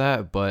changes any of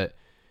that. But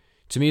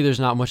to me, there's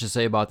not much to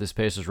say about this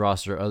Pacers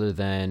roster other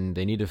than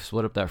they need to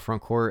split up that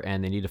front court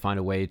and they need to find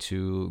a way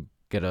to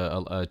get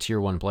a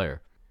tier 1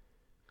 player.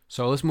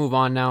 So let's move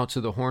on now to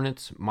the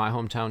Hornets, my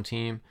hometown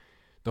team.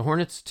 The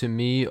Hornets, to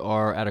me,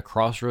 are at a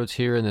crossroads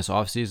here in this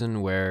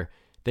offseason where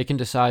they can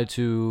decide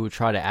to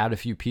try to add a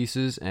few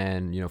pieces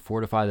and,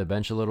 fortify the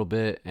bench a little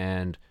bit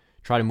and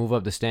try to move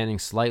up the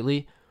standings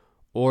slightly,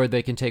 or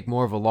they can take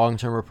more of a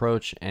long-term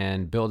approach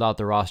and build out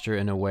the roster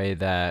in a way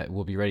that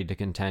will be ready to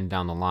contend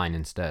down the line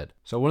instead.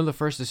 So one of the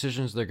first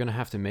decisions they're going to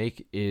have to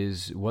make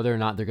is whether or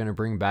not they're going to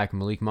bring back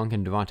Malik Monk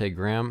and Devontae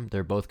Graham.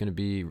 They're both going to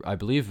be, I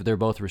believe they're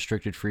both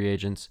restricted free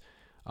agents.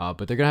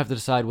 But they're going to have to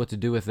decide what to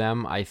do with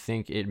them. I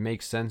think it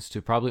makes sense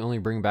to probably only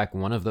bring back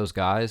one of those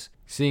guys,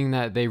 seeing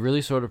that they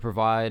really sort of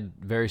provide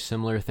very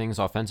similar things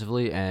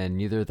offensively, and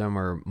neither of them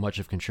are much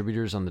of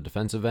contributors on the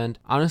defensive end.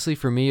 Honestly,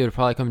 for me, it would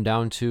probably come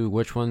down to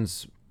which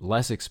one's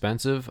less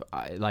expensive.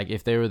 Like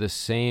if they were the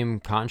same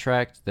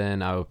contract,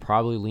 then I would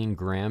probably lean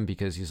Graham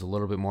because he's a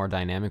little bit more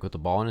dynamic with the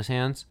ball in his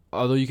hands.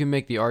 Although you can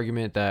make the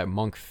argument that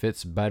Monk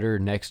fits better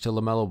next to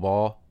LaMelo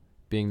Ball,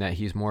 being that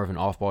he's more of an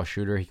off-ball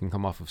shooter. He can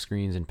come off of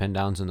screens and pin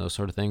downs and those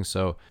sort of things.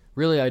 So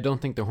really, I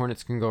don't think the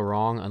Hornets can go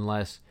wrong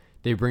unless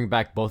they bring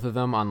back both of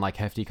them on like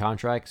hefty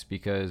contracts,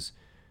 because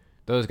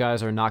those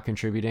guys are not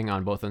contributing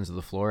on both ends of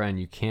the floor, and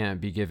you can't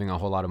be giving a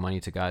whole lot of money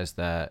to guys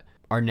that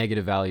are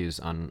negative values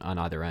on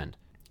either end.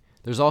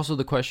 There's also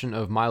the question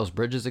of Miles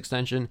Bridges'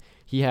 extension.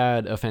 He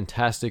had a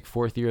fantastic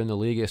fourth year in the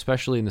league,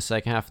 especially in the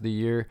second half of the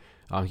year.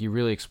 He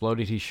really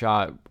exploded. He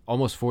shot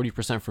almost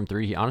 40% from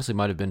three. He honestly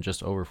might have been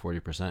just over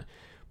 40%.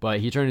 But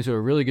he turned into a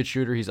really good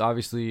shooter. He's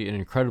obviously an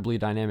incredibly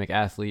dynamic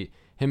athlete.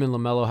 Him and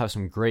LaMelo have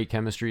some great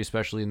chemistry,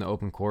 especially in the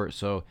open court.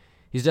 So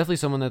he's definitely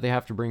someone that they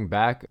have to bring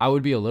back. I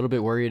would be a little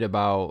bit worried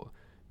about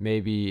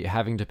maybe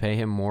having to pay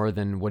him more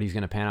than what he's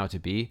going to pan out to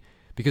be.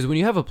 Because when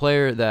you have a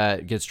player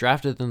that gets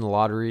drafted in the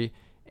lottery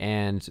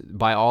and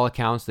by all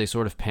accounts they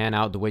sort of pan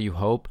out the way you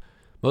hope,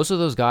 most of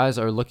those guys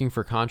are looking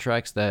for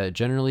contracts that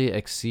generally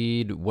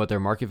exceed what their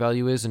market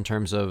value is in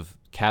terms of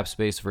cap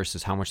space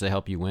versus how much they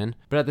help you win.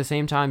 But at the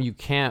same time, you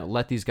can't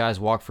let these guys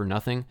walk for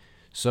nothing.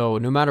 So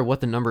no matter what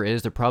the number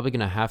is, they're probably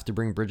going to have to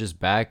bring Bridges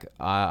back.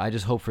 I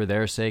just hope for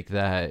their sake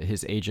that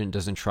his agent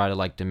doesn't try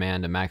to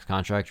demand a max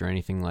contract or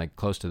anything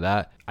close to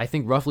that. I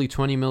think roughly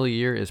 $20 million a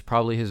year is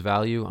probably his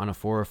value on a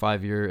 4 or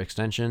 5 year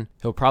extension.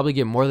 He'll probably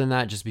get more than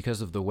that just because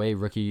of the way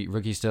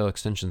rookie style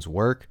extensions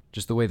work,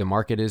 just the way the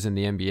market is in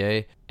the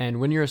NBA. And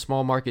when you're a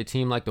small market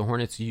team like the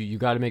Hornets, you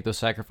got to make those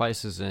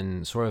sacrifices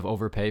and sort of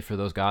overpay for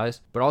those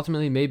guys. But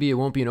ultimately, maybe it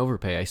won't be an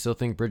overpay. I still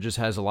think Bridges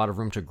has a lot of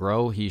room to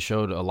grow. He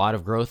showed a lot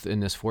of growth in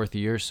this fourth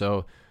year,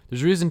 so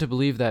there's reason to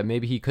believe that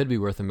maybe he could be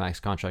worth a max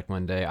contract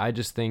one day. I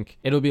just think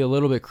it'll be a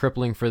little bit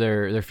crippling for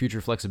their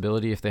future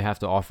flexibility if they have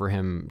to offer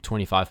him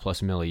 25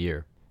 plus mil a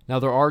year. Now,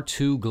 there are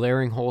two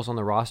glaring holes on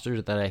the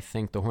roster that I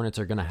think the Hornets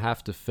are going to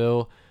have to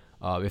fill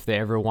if they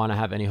ever want to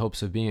have any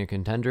hopes of being a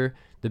contender.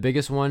 The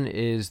biggest one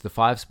is the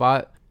 5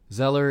 spot.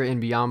 Zeller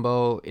and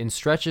Biyombo in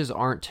stretches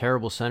aren't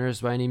terrible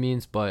centers by any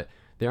means, but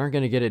they aren't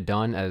going to get it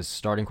done as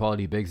starting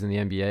quality bigs in the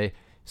NBA.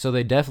 So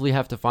they definitely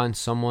have to find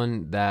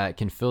someone that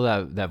can fill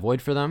that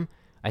void for them.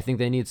 I think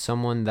they need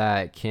someone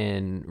that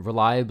can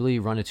reliably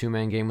run a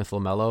 2-man game with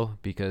LaMelo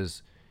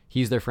because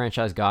he's their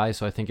franchise guy.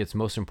 So I think it's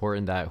most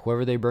important that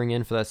whoever they bring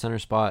in for that center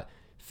spot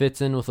fits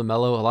in with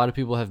LaMelo. A lot of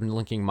people have been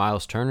linking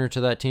Miles Turner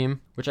to that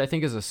team, which I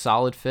think is a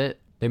solid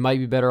fit. They might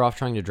be better off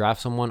trying to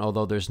draft someone,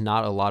 although there's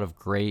not a lot of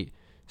great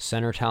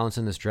center talents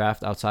in this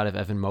draft outside of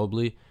Evan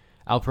Mobley.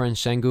 Alperen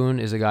Sengun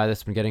is a guy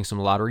that's been getting some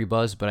lottery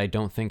buzz, but I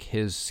don't think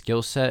his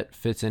skill set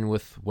fits in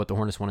with what the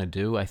Hornets want to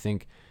do. I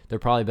think they're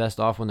probably best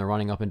off when they're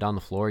running up and down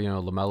the floor,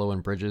 LaMelo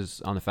and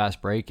Bridges on the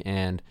fast break.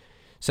 And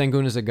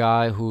Sengun is a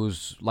guy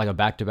who's like a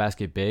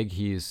back-to-basket big.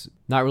 He's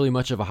not really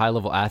much of a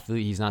high-level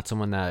athlete. He's not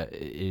someone that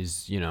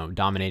is,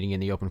 dominating in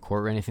the open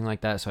court or anything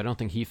like that. So I don't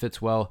think he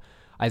fits well.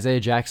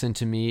 Isaiah Jackson,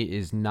 to me,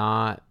 is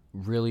not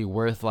really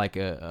worth like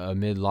a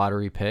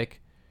mid-lottery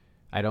pick.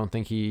 I don't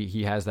think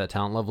he has that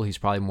talent level. He's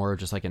probably more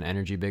just like an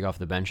energy big off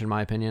the bench, in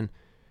my opinion.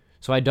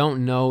 So I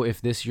don't know if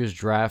this year's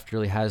draft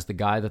really has the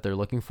guy that they're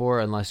looking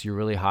for unless you're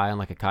really high on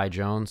like a Kai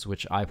Jones,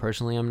 which I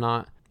personally am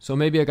not. So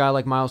maybe a guy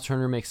like Miles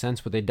Turner makes sense,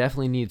 but they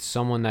definitely need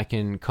someone that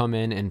can come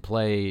in and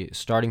play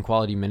starting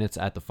quality minutes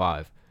at the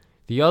 5.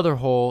 The other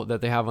hole that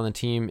they have on the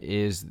team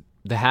is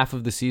the half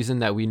of the season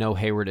that we know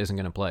Hayward isn't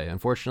going to play.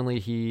 Unfortunately,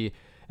 he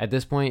at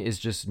this point is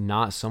just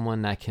not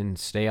someone that can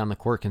stay on the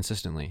court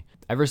consistently.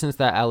 Ever since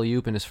that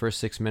alley-oop in his first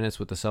 6 minutes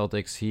with the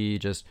Celtics, he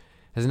just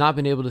has not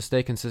been able to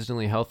stay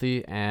consistently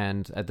healthy,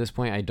 and at this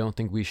point, I don't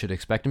think we should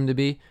expect him to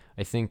be.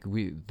 I think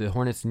the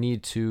Hornets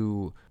need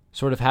to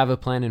sort of have a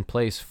plan in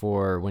place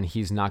for when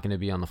he's not going to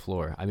be on the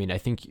floor. I mean, I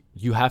think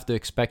you have to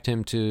expect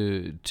him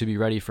to be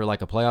ready for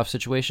like a playoff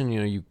situation.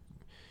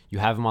 You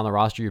have him on the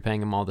roster, you're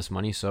paying him all this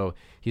money, so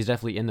he's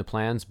definitely in the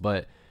plans,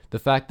 but The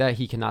fact that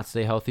he cannot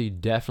stay healthy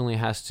definitely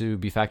has to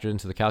be factored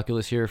into the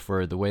calculus here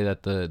for the way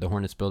that the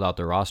Hornets build out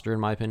their roster, in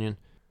my opinion.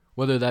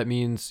 Whether that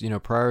means,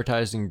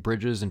 prioritizing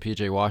Bridges and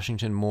PJ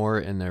Washington more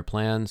in their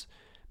plans,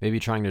 maybe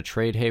trying to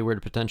trade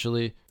Hayward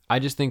potentially. I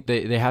just think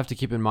they have to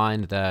keep in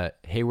mind that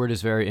Hayward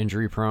is very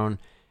injury prone,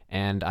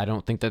 and I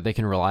don't think that they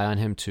can rely on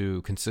him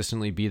to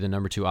consistently be the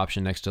number 2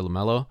 option next to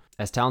LaMelo.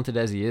 As talented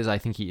as he is, I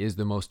think he is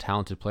the most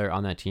talented player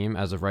on that team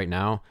as of right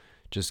now,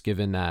 just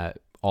given that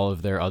all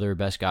of their other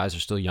best guys are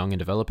still young and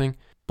developing.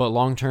 But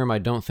long term, I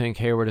don't think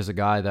Hayward is a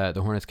guy that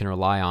the Hornets can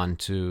rely on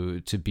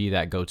to be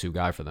that go-to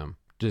guy for them,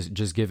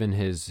 just given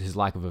his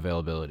lack of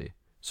availability.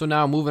 So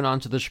now moving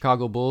on to the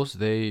Chicago Bulls,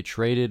 they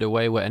traded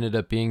away what ended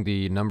up being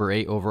the number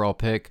 8 overall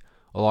pick,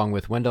 along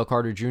with Wendell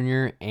Carter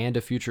Jr. and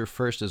a future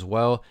first as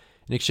well,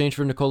 in exchange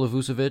for Nikola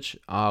Vucevic.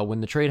 When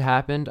the trade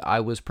happened,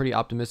 I was pretty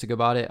optimistic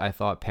about it. I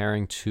thought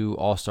pairing 2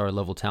 all-star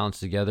level talents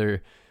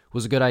together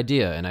was a good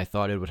idea, and I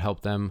thought it would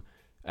help them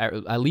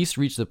at least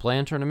reach the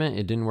play-in tournament.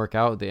 It didn't work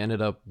out. They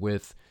ended up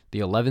with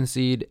the 11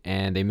 seed,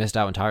 and they missed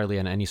out entirely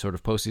on any sort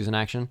of postseason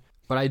action.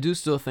 But I do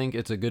still think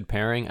it's a good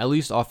pairing, at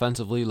least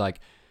offensively.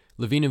 Like,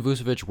 LaVine and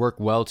Vucevic work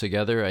well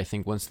together. I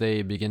think once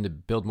they begin to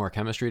build more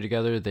chemistry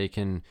together, they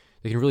can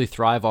really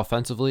thrive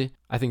offensively.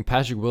 I think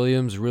Patrick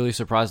Williams really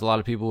surprised a lot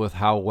of people with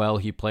how well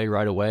he played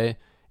right away.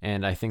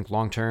 And I think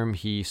long-term,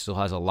 he still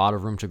has a lot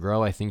of room to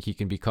grow. I think he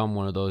can become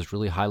one of those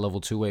really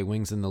high-level two-way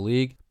wings in the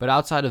league. But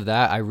outside of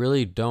that, I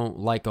really don't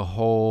like a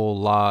whole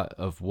lot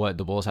of what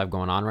the Bulls have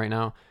going on right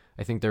now.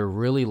 I think they're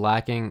really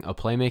lacking a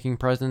playmaking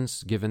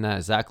presence, given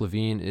that Zach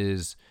LaVine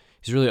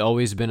he's really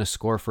always been a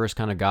score-first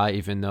kind of guy,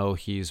 even though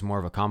he's more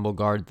of a combo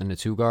guard than a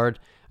 2-guard.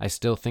 I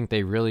still think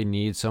they really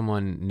need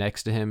someone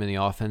next to him in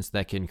the offense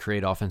that can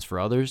create offense for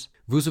others.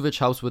 Vucevic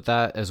helps with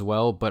that as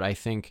well, but I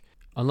think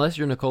unless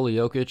you're Nikola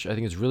Jokic, I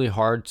think it's really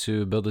hard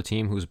to build a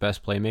team whose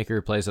best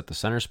playmaker plays at the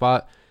center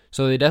spot.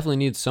 So they definitely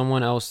need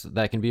someone else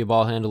that can be a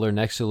ball handler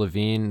next to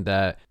LaVine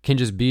that can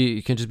just be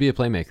a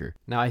playmaker.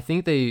 Now, I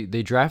think they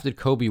drafted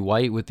Kobe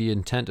White with the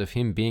intent of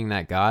him being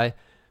that guy,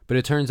 but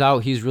it turns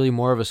out he's really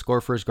more of a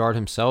score-first guard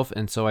himself,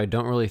 and so I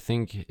don't really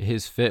think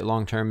his fit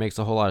long-term makes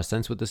a whole lot of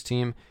sense with this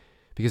team,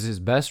 because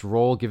his best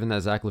role, given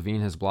that Zach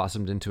LaVine has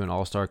blossomed into an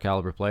all-star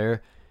caliber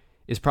player,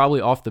 is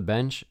probably off the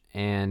bench,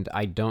 and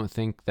I don't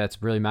think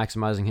that's really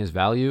maximizing his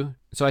value.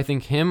 So I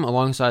think him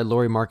alongside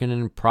Lauri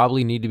Markkanen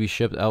probably need to be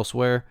shipped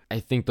elsewhere. I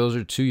think those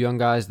are 2 young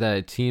guys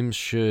that teams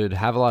should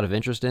have a lot of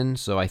interest in,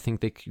 so I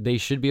think they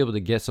should be able to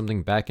get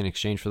something back in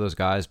exchange for those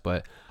guys,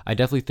 but I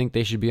definitely think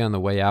they should be on the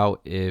way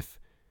out if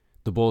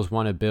the Bulls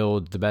want to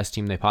build the best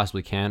team they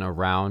possibly can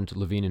around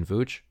LaVine and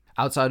Vooch.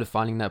 Outside of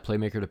finding that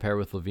playmaker to pair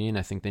with LaVine,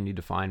 I think they need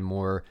to find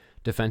more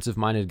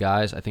defensive-minded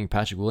guys. I think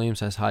Patrick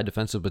Williams has high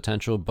defensive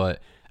potential,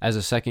 but as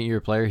a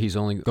second-year player, he's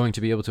only going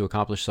to be able to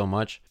accomplish so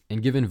much.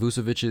 And given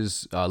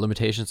Vucevic's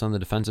limitations on the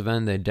defensive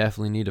end, they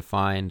definitely need to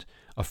find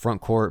a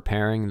front court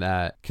pairing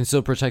that can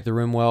still protect the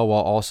rim well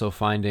while also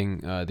finding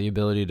the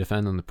ability to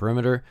defend on the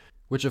perimeter,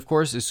 which of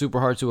course is super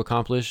hard to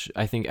accomplish.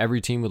 I think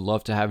every team would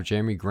love to have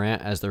Jeremy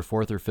Grant as their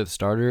 4th or 5th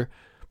starter,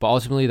 but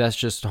ultimately that's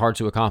just hard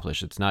to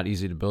accomplish. It's not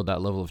easy to build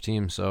that level of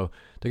team, so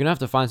they're going to have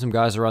to find some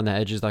guys around the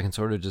edges that can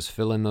sort of just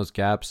fill in those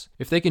gaps.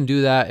 If they can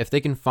do that, if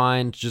they can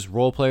find just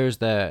role players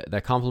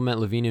that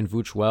complement LaVine and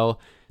Vooch well,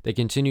 they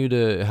continue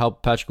to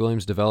help Patrick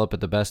Williams develop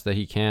at the best that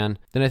he can,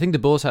 then I think the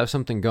Bulls have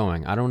something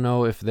going. I don't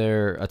know if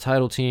they're a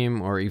title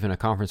team or even a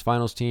conference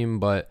finals team,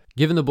 but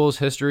given the Bulls'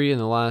 history in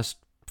the last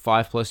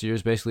 5+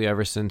 years, basically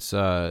ever since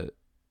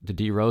the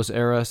D Rose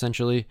era,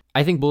 essentially,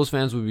 I think Bulls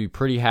fans would be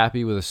pretty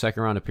happy with a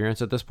second-round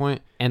appearance at this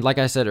point. And like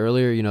I said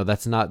earlier,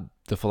 that's not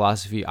the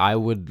philosophy I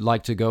would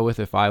like to go with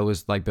if I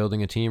was like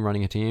building a team,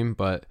 running a team.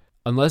 But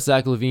unless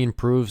Zach LaVine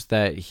proves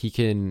that he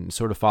can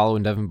sort of follow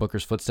in Devin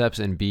Booker's footsteps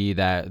and be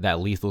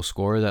that lethal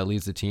scorer that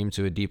leads the team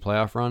to a deep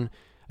playoff run,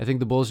 I think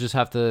the Bulls just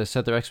have to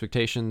set their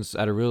expectations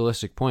at a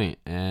realistic point.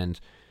 And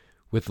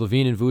with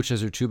LaVine and Vooch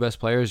as your 2 best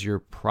players, you're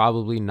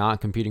probably not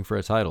competing for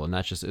a title, and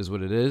that just is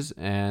what it is,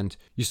 and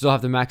you still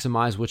have to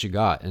maximize what you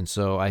got. And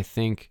so I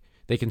think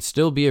they can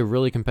still be a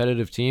really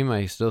competitive team.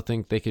 I still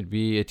think they could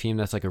be a team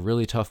that's like a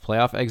really tough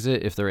playoff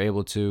exit if they're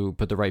able to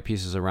put the right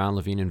pieces around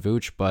LaVine and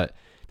Vooch, but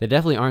they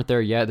definitely aren't there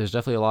yet. There's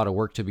definitely a lot of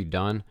work to be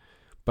done,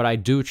 but I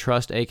do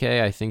trust AK.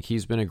 I think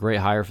he's been a great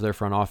hire for their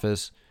front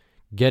office.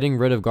 Getting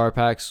rid of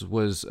Garpax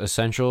was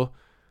essential,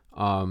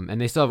 and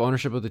they still have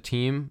ownership of the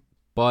team,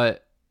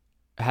 but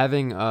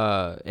having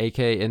AK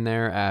in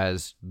there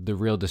as the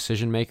real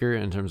decision maker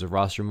in terms of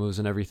roster moves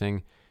and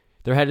everything,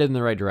 they're headed in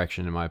the right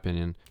direction, in my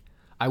opinion.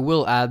 I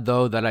will add,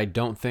 though, that I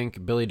don't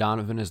think Billy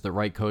Donovan is the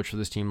right coach for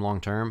this team long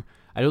term.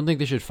 I don't think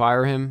they should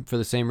fire him for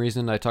the same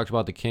reason I talked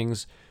about the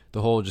Kings,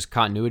 the whole just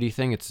continuity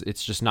thing.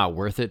 It's just not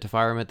worth it to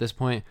fire him at this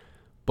point.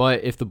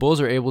 But if the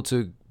Bulls are able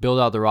to build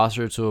out the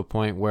roster to a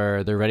point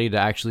where they're ready to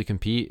actually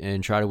compete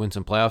and try to win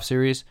some playoff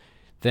series,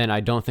 then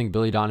I don't think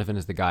Billy Donovan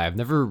is the guy. I've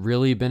never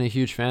really been a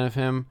huge fan of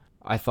him.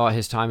 I thought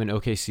his time in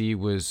OKC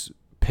was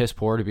piss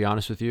poor, to be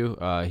honest with you.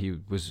 He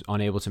was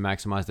unable to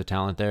maximize the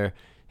talent there.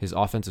 His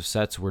offensive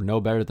sets were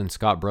no better than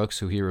Scott Brooks,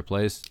 who he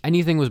replaced.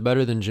 Anything was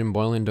better than Jim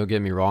Boylan, don't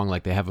get me wrong.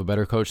 Like, they have a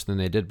better coach than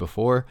they did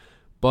before.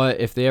 But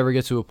if they ever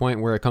get to a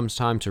point where it comes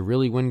time to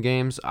really win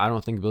games, I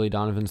don't think Billy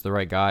Donovan's the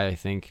right guy. I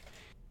think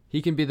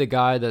he can be the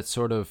guy that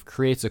sort of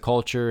creates a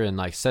culture and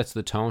like sets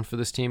the tone for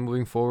this team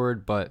moving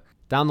forward. But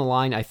down the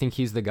line, I think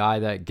he's the guy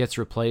that gets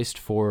replaced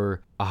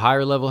for a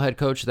higher level head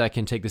coach that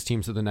can take this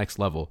team to the next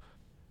level.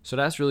 So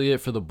that's really it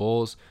for the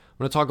Bulls.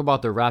 I'm going to talk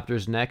about the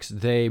Raptors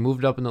next. They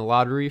moved up in the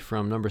lottery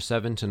from number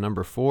 7 to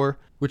number 4,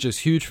 which is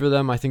huge for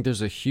them. I think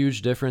there's a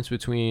huge difference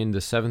between the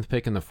 7th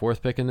pick and the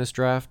 4th pick in this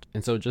draft.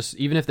 And so just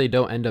even if they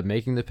don't end up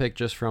making the pick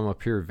just from a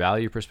pure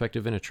value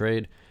perspective in a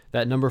trade,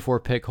 that number 4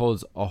 pick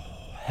holds a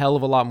hell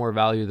of a lot more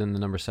value than the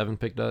number 7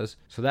 pick does.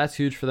 So that's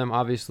huge for them,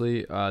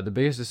 obviously. The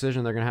biggest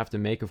decision they're going to have to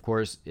make, of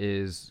course,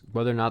 is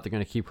whether or not they're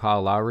going to keep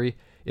Kyle Lowry.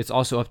 It's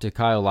also up to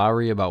Kyle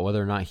Lowry about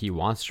whether or not he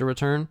wants to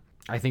return.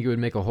 I think it would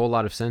make a whole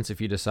lot of sense if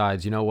he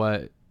decides, you know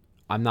what,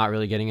 I'm not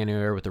really getting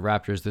anywhere with the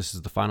Raptors. This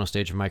is the final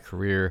stage of my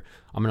career.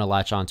 I'm going to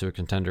latch on to a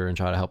contender and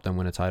try to help them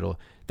win a title.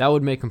 That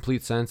would make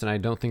complete sense, and I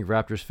don't think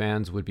Raptors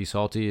fans would be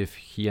salty if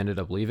he ended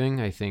up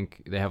leaving. I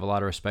think they have a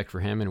lot of respect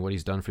for him and what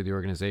he's done for the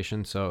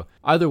organization. So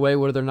either way,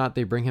 whether or not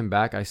they bring him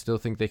back, I still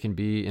think they can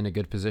be in a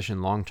good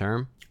position long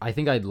term. I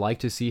think I'd like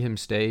to see him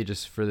stay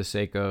just for the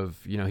sake of,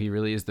 he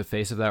really is the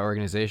face of that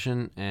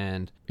organization,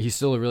 and he's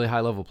still a really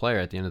high-level player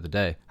at the end of the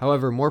day.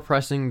 However, more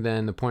pressing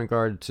than the point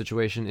guard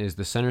situation is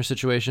the center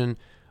situation.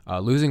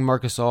 Losing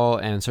Marc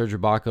Gasol and Serge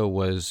Ibaka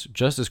was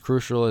just as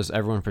crucial as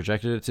everyone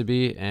projected it to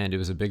be, and it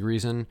was a big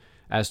reason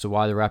as to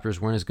why the Raptors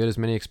weren't as good as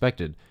many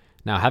expected.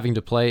 Now, having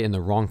to play in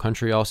the wrong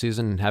country all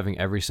season and having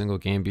every single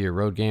game be a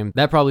road game,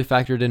 that probably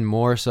factored in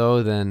more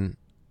so than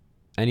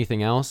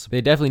anything else. They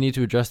definitely need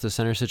to address the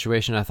center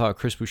situation. I thought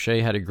Chris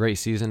Boucher had a great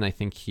season. I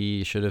think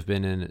he should have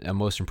been a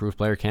most improved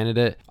player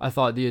candidate. I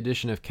thought the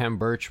addition of Khem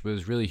Birch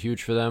was really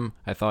huge for them.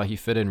 I thought he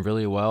fit in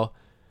really well.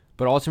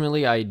 But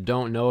ultimately, I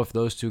don't know if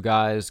those two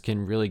guys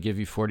can really give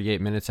you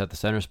 48 minutes at the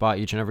center spot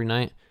each and every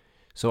night.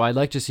 So I'd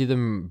like to see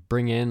them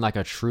bring in like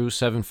a true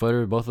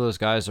 7-footer. Both of those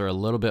guys are a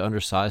little bit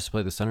undersized to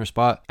play the center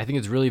spot. I think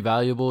it's really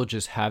valuable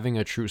just having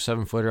a true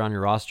 7-footer on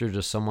your roster,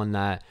 just someone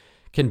that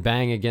can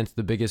bang against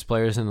the biggest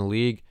players in the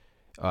league,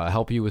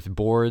 help you with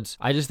boards.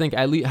 I just think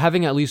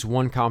having at least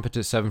one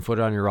competent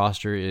 7-footer on your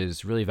roster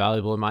is really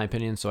valuable in my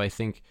opinion. So I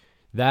think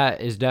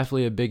that is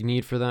definitely a big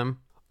need for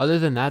them. Other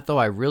than that, though,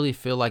 I really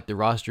feel like the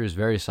roster is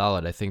very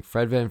solid. I think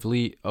Fred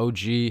VanVleet,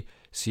 OG,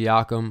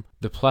 Siakam,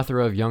 the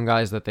plethora of young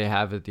guys that they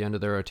have at the end of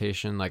their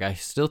rotation, like I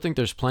still think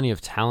there's plenty of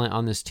talent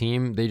on this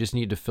team. They just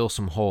need to fill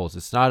some holes.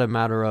 It's not a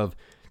matter of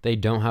they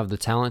don't have the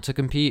talent to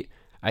compete.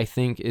 I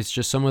think it's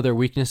just some of their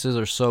weaknesses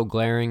are so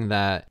glaring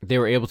that they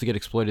were able to get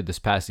exploited this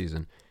past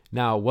season.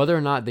 Now, whether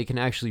or not they can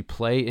actually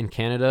play in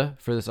Canada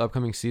for this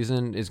upcoming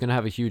season is going to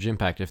have a huge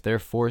impact. If they're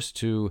forced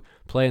to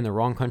play in the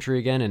wrong country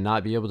again and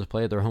not be able to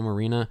play at their home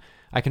arena,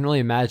 I can really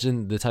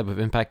imagine the type of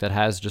impact that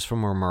has just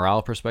from a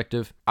morale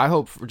perspective. I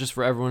hope just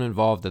for everyone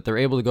involved that they're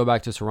able to go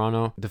back to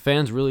Toronto. The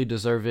fans really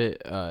deserve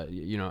it.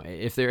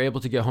 If they're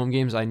able to get home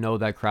games, I know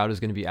that crowd is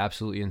going to be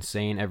absolutely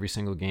insane every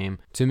single game.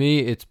 To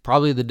me, it's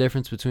probably the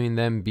difference between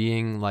them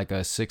being like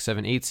a 6,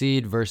 7, 8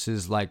 seed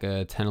versus like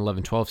a 10,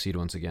 11, 12 seed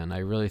once again. I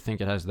really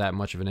think it has that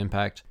much of an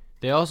impact.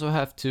 They also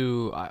have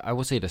to, I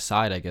would say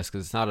decide, I guess,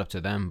 because it's not up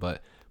to them,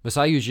 but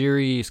Masai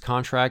Ujiri's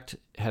contract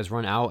has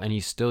run out and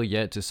he's still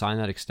yet to sign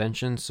that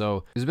extension.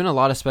 So there's been a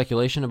lot of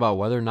speculation about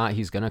whether or not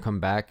he's going to come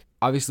back.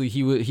 Obviously,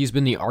 he's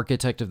been the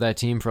architect of that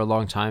team for a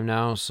long time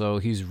now, so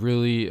he's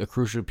really a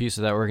crucial piece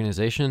of that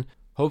organization.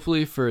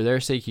 Hopefully, for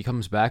their sake, he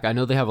comes back. I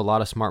know they have a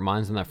lot of smart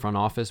minds in that front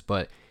office,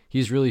 but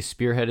he's really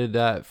spearheaded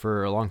that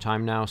for a long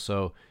time now,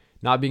 so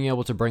not being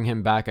able to bring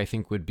him back, I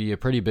think, would be a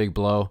pretty big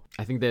blow.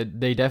 I think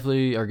that they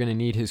definitely are going to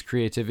need his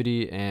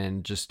creativity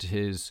and just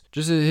his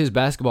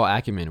basketball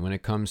acumen when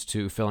it comes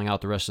to filling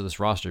out the rest of this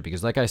roster.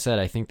 Because like I said,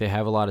 I think they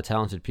have a lot of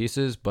talented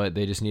pieces, but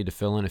they just need to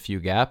fill in a few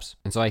gaps.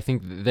 And so I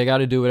think they got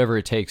to do whatever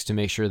it takes to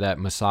make sure that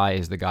Masai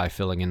is the guy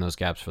filling in those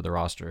gaps for the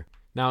roster.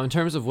 Now, in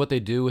terms of what they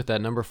do with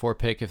that number 4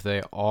 pick, if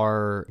they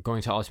are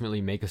going to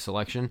ultimately make a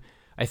selection,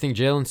 I think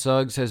Jalen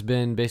Suggs has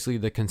been basically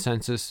the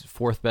consensus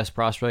 4th best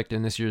prospect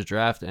in this year's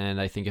draft,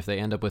 and I think if they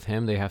end up with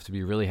him, they have to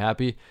be really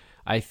happy.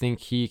 I think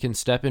he can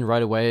step in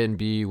right away and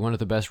be one of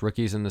the best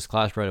rookies in this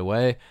class right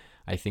away.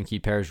 I think he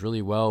pairs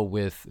really well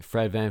with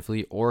Fred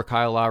VanVleet or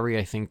Kyle Lowry.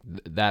 I think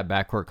that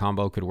backcourt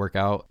combo could work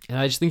out. And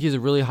I just think he's a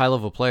really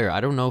high-level player. I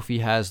don't know if he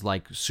has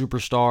like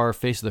superstar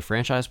face of the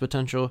franchise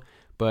potential,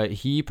 but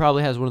he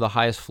probably has one of the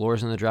highest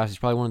floors in the draft. He's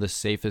probably one of the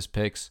safest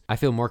picks. I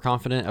feel more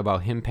confident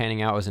about him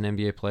panning out as an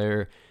NBA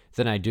player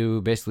than I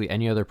do basically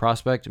any other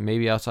prospect,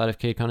 maybe outside of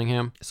Cade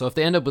Cunningham. So if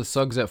they end up with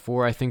Suggs at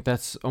 4, I think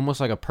that's almost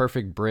like a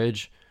perfect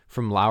bridge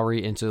from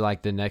Lowry into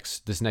like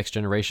this next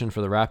generation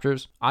for the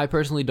Raptors. I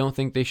personally don't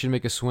think they should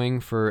make a swing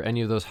for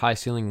any of those high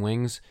ceiling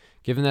wings,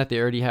 given that they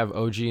already have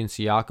OG and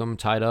Siakam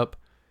tied up.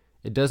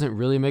 it doesn't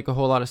really make a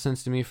whole lot of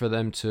sense to me for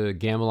them to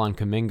gamble on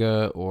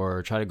Kuminga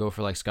or try to go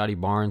for like Scotty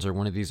Barnes or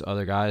one of these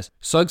other guys.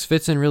 Suggs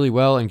fits in really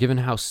well, and given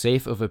how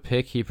safe of a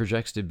pick he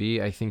projects to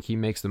be, I think he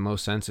makes the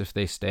most sense if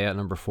they stay at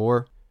number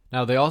 4.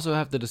 Now, they also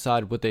have to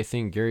decide what they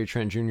think Gary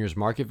Trent Jr.'s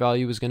market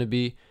value is going to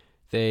be.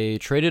 They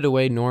traded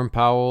away Norm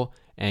Powell,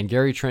 and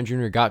Gary Trent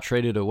Jr. got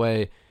traded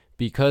away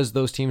because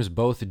those teams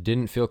both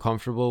didn't feel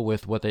comfortable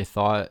with what they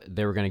thought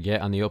they were going to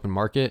get on the open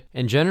market.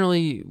 And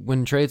generally,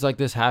 when trades like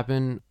this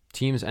happen,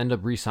 teams end up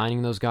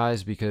re-signing those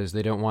guys because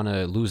they don't want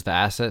to lose the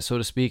asset, so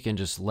to speak, and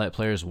just let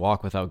players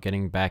walk without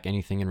getting back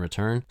anything in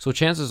return. So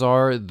chances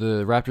are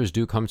the Raptors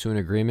do come to an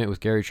agreement with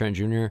Gary Trent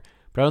Jr.,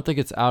 but I don't think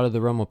it's out of the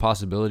realm of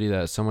possibility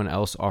that someone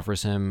else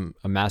offers him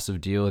a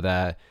massive deal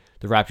that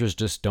the Raptors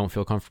just don't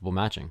feel comfortable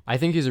matching. I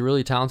think he's a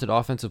really talented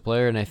offensive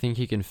player, and I think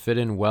he can fit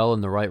in well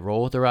in the right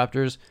role with the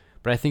Raptors,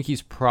 but I think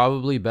he's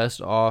probably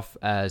best off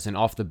as an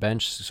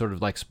off-the-bench sort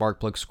of like spark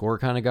plug scorer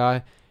kind of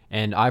guy.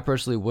 And I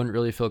personally wouldn't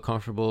really feel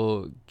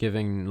comfortable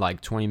giving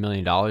like $20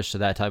 million to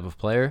that type of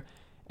player.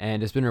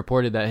 And it's been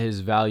reported that his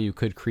value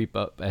could creep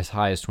up as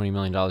high as $20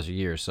 million a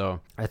year.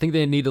 So I think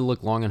they need to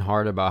look long and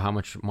hard about how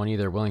much money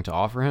they're willing to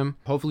offer him.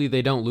 Hopefully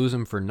they don't lose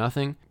him for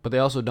nothing, but they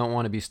also don't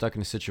want to be stuck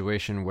in a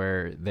situation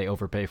where they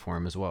overpay for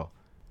him as well.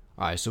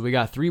 All right, so we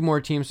got 3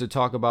 more teams to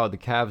talk about: the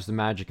Cavs, the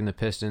Magic, and the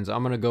Pistons.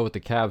 I'm going to go with the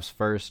Cavs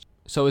first.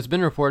 So it's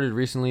been reported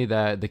recently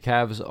that the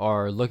Cavs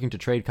are looking to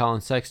trade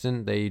Colin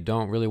Sexton. They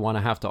don't really want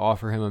to have to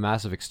offer him a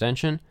massive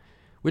extension,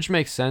 which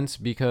makes sense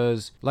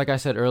because, like I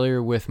said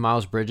earlier with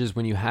Miles Bridges,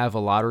 when you have a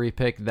lottery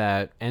pick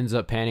that ends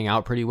up panning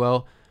out pretty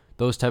well,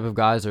 those type of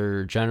guys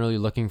are generally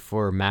looking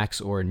for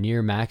max or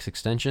near max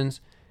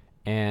extensions.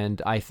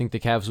 And I think the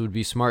Cavs would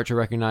be smart to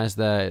recognize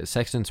that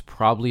Sexton's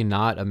probably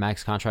not a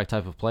max contract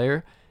type of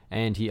player.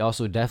 And he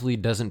also definitely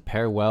doesn't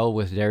pair well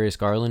with Darius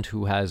Garland,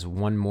 who has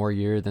 1 more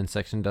year than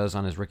Sexton does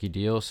on his rookie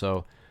deal.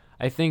 So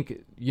I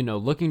think,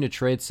 looking to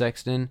trade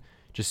Sexton,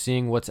 just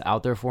seeing what's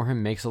out there for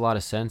him makes a lot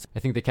of sense. I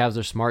think the Cavs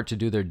are smart to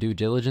do their due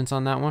diligence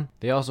on that one.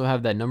 They also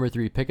have that number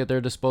 3 pick at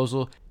their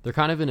disposal. They're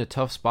kind of in a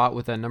tough spot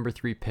with that number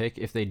 3 pick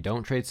if they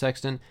don't trade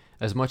Sexton.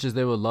 As much as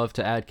they would love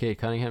to add Cade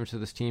Cunningham to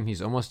this team,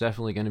 he's almost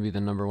definitely going to be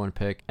the number 1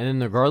 pick. And then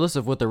regardless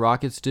of what the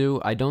Rockets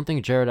do, I don't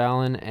think Jarrett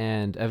Allen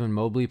and Evan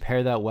Mobley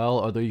pair that well,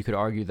 although you could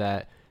argue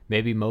that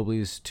maybe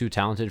Mobley's too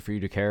talented for you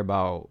to care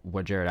about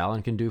what Jarrett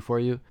Allen can do for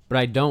you. But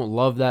I don't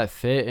love that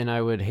fit, and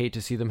I would hate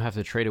to see them have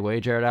to trade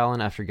away Jarrett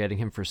Allen after getting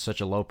him for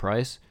such a low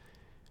price.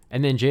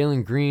 And then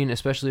Jalen Green,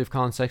 especially if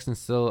Colin Sexton's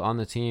still on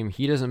the team,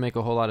 he doesn't make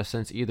a whole lot of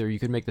sense either. You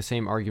could make the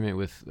same argument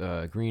with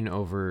Green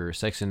over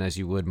Sexton as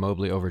you would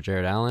Mobley over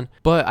Jarrett Allen.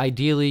 But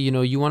ideally,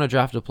 you want to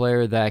draft a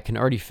player that can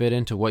already fit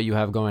into what you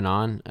have going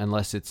on,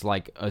 unless it's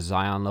like a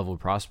Zion-level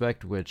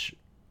prospect, which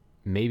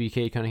maybe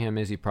Cade Cunningham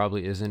is, he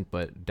probably isn't,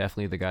 but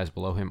definitely the guys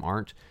below him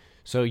aren't.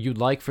 So you'd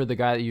like for the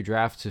guy that you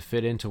draft to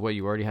fit into what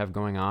you already have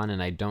going on,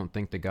 and I don't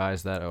think the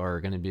guys that are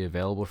going to be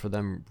available for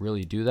them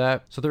really do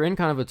that. So they're in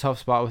kind of a tough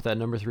spot with that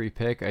number 3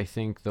 pick. I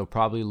think they'll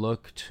probably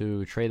look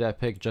to trade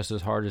that pick just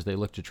as hard as they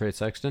look to trade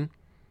Sexton,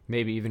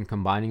 maybe even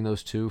combining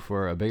those two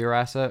for a bigger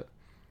asset.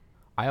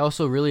 I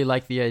also really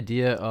like the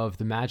idea of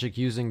the Magic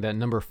using that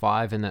number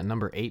 5 and that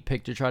number 8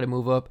 pick to try to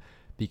move up,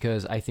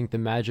 because I think the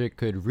Magic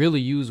could really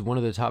use one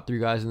of the top 3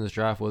 guys in this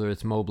draft, whether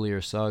it's Mobley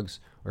or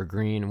Suggs or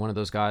Green, one of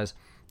those guys.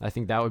 I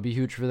think that would be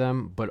huge for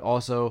them. But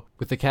also,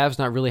 with the Cavs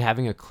not really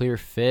having a clear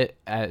fit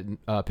at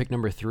pick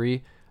number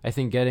 3, I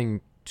think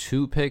getting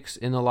 2 picks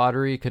in the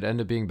lottery could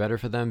end up being better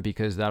for them,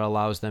 because that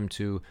allows them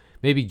to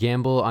maybe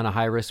gamble on a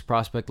high-risk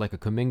prospect like a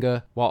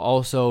Kuminga, while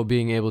also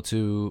being able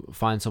to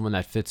find someone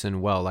that fits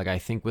in well. Like, I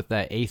think with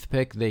that 8th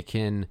pick, they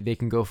can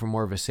go for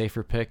more of a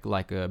safer pick,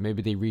 like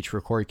maybe they reach for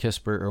Corey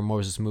Kispert or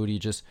Moses Moody,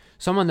 just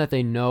someone that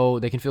they know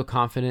they can feel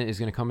confident is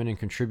going to come in and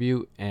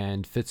contribute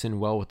and fits in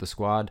well with the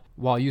squad,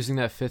 while using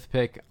that 5th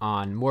pick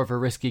on more of a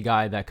risky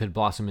guy that could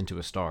blossom into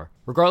a star.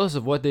 Regardless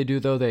of what they do,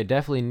 though, they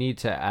definitely need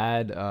to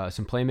add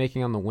some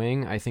playmaking on the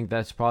wing. I think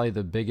that's probably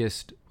the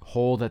biggest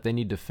hole that they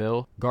need to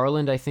fill.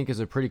 Garland, I think, is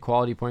a pretty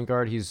quality point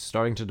guard. He's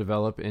starting to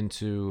develop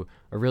into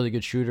a really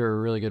good shooter, a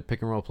really good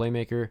pick and roll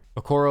playmaker.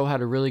 Okoro had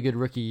a really good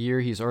rookie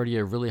year. He's already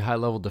a really high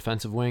level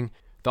defensive wing.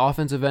 The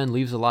offensive end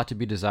leaves a lot to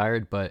be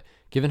desired, but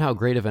given how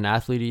great of an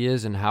athlete he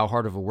is and how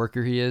hard of a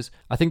worker he is,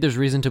 I think there's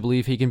reason to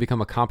believe he can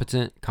become a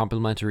competent,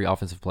 complementary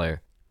offensive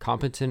player.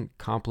 Competent,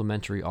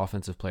 complementary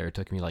offensive player. It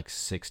took me like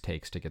 6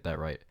 takes to get that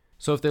right.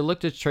 So if they look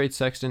to trade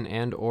Sexton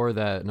and or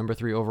that number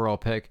 3 overall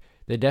pick,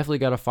 they definitely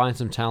got to find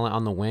some talent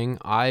on the wing.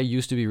 I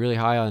used to be really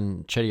high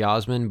on Cedi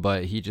Osman,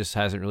 but he just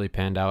hasn't really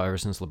panned out ever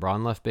since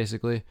LeBron left,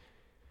 basically.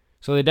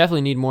 So they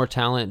definitely need more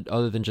talent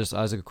other than just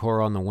Isaac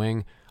Okoro on the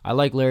wing. I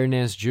like Larry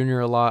Nance Jr.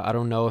 a lot. I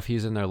don't know if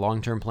he's in their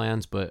long-term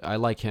plans, but I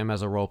like him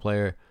as a role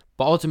player.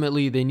 But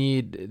ultimately, they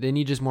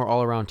need just more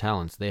all-around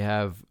talents. They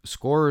have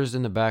scorers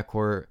in the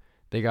backcourt.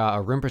 They got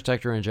a rim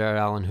protector in Jarrett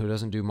Allen who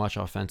doesn't do much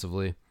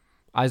offensively.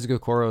 Isaac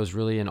Okoro is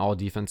really an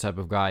all-defense type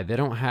of guy. They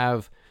don't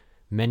have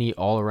many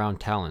all-around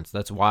talents.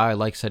 That's why I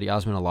like Cedi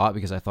Osman a lot,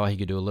 because I thought he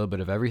could do a little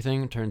bit of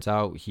everything. Turns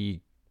out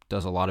he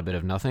does a lot of bit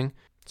of nothing.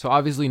 So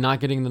obviously not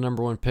getting the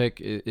number 1 pick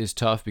is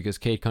tough because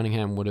Cade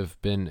Cunningham would have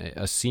been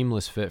a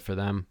seamless fit for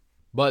them.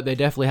 But they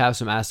definitely have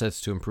some assets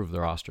to improve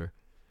the roster.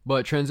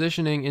 But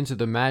transitioning into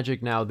the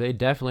Magic now, they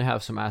definitely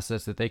have some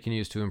assets that they can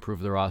use to improve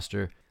the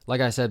roster.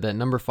 Like I said, that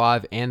number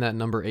 5 and that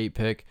number 8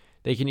 pick,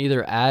 they can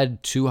either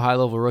add 2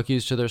 high-level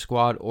rookies to their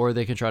squad, or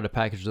they can try to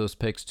package those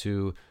picks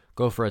to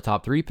go for a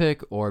top 3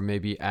 pick, or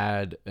maybe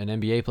add an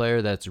NBA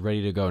player that's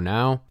ready to go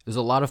now. There's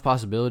a lot of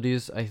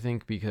possibilities, I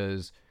think,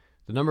 because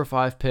the number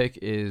 5 pick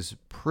is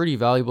pretty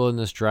valuable in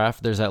this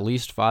draft. There's at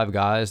least 5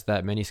 guys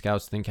that many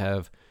scouts think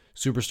have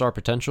superstar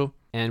potential.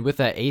 And with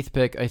that 8th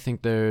pick, I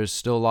think there's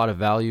still a lot of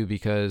value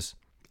because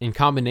in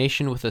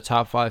combination with the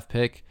top 5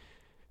 pick,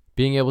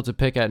 being able to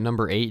pick at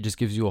number 8 just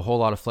gives you a whole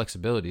lot of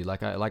flexibility.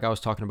 Like I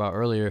was talking about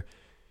earlier,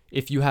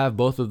 if you have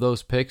both of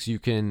those picks, you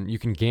can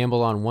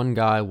gamble on one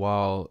guy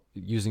while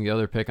using the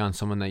other pick on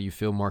someone that you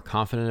feel more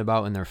confident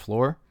about in their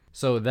floor.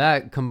 So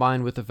that,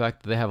 combined with the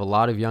fact that they have a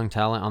lot of young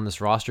talent on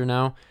this roster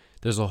now,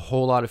 there's a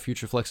whole lot of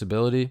future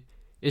flexibility.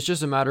 It's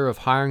just a matter of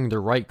hiring the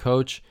right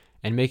coach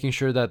and making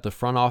sure that the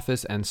front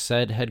office and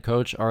said head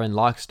coach are in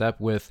lockstep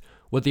with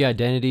what the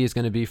identity is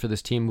going to be for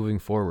this team moving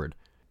forward.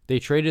 They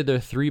traded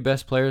their 3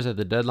 best players at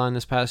the deadline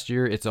this past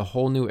year. It's a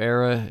whole new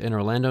era in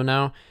Orlando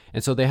now,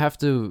 and so they have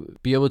to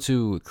be able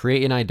to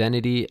create an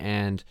identity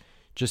and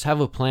just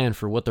have a plan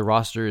for what the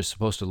roster is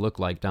supposed to look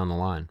like down the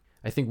line.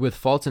 I think with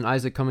Fultz and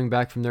Isaac coming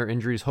back from their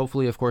injuries,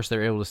 hopefully, of course,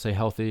 they're able to stay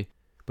healthy.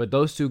 But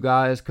those 2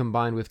 guys,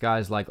 combined with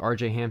guys like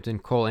RJ Hampton,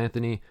 Cole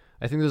Anthony,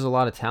 I think there's a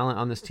lot of talent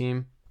on this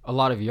team. A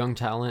lot of young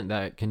talent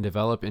that can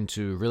develop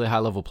into really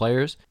high-level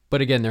players. But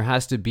again, there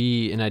has to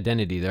be an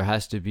identity. There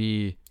has to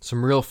be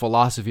some real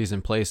philosophies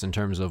in place in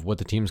terms of what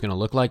the team's going to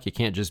look like. It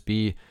can't just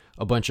be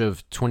a bunch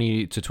of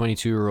 20 to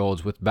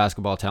 22-year-olds with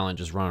basketball talent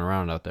just running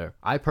around out there.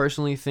 I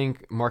personally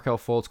think Markelle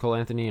Fultz, Cole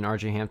Anthony, and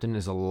RJ Hampton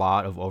is a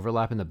lot of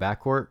overlap in the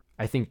backcourt.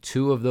 I think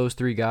 2 of those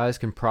 3 guys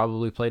can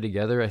probably play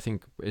together. I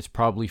think it's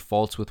probably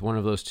Fultz with one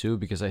of those 2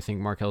 because I think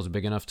Markelle's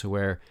big enough to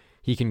where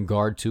he can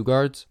guard 2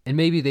 guards. And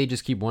maybe they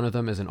just keep one of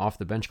them as an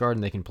off-the-bench guard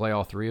and they can play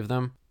all 3 of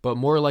them. But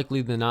more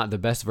likely than not, the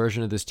best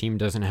version of this team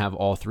doesn't have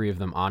all 3 of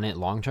them on it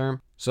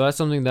long-term. So that's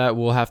something that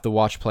we'll have to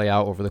watch play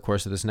out over the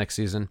course of this next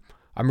season.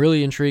 I'm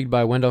really intrigued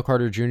by Wendell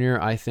Carter Jr.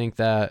 I think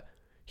that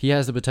he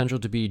has the potential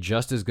to be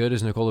just as good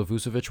as Nikola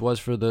Vucevic was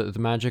for the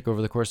Magic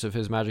over the course of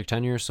his Magic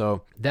tenure.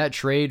 So that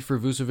trade for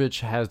Vucevic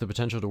has the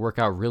potential to work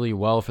out really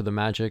well for the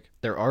Magic.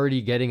 They're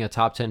already getting a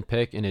top 10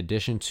 pick in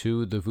addition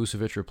to the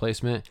Vucevic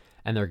replacement,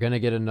 and they're going to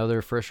get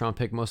another first-round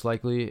pick most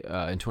likely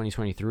in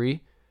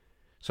 2023.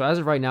 So as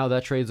of right now,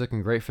 that trade's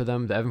looking great for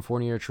them. The Evan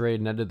Fournier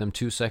trade netted them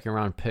 2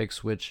 second-round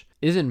picks, which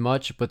isn't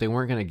much, but they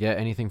weren't going to get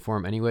anything for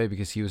him anyway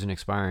because he was an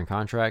expiring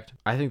contract.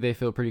 I think they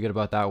feel pretty good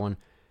about that one.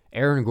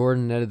 Aaron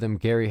Gordon netted them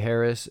Gary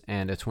Harris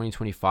and a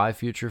 2025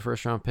 future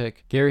first-round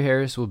pick. Gary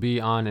Harris will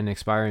be on an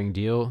expiring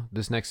deal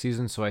this next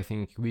season, so I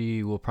think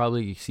we will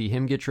probably see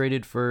him get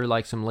traded for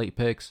like some late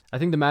picks. I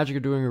think the Magic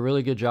are doing a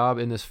really good job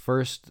in this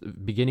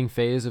first beginning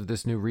phase of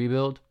this new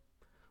rebuild.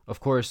 Of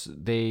course,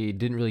 they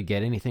didn't really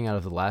get anything out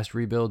of the last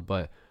rebuild,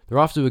 but they're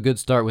off to a good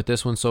start with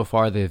this one so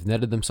far. They've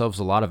netted themselves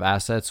a lot of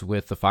assets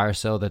with the fire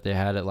sale that they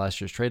had at last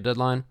year's trade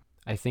deadline.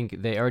 I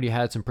think they already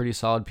had some pretty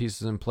solid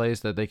pieces in place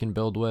that they can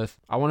build with.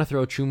 I want to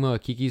throw Chuma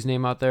Akiki's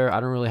name out there.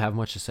 I don't really have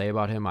much to say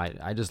about him.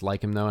 I just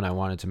like him though, and I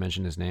wanted to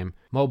mention his name.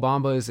 Mo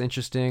Bamba is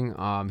interesting.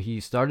 He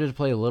started to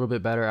play a little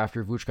bit better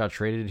after Vooch got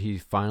traded. He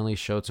finally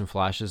showed some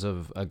flashes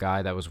of a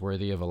guy that was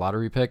worthy of a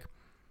lottery pick.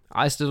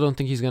 I still don't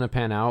think he's going to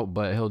pan out,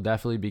 but he'll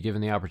definitely be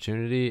given the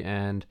opportunity,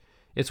 and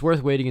it's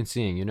worth waiting and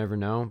seeing. You never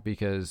know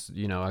because,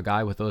 a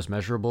guy with those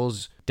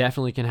measurables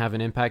definitely can have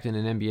an impact in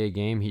an NBA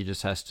game. He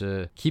just has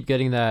to keep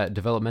getting that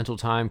developmental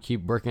time,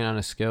 keep working on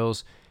his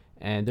skills,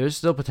 and there's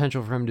still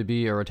potential for him to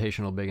be a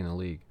rotational big in the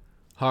league.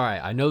 All right,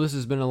 I know this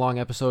has been a long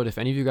episode. If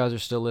any of you guys are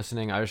still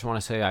listening, I just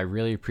want to say I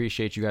really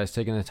appreciate you guys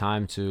taking the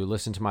time to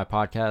listen to my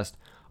podcast.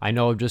 I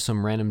know I'm just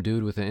some random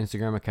dude with an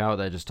Instagram account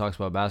that just talks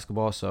about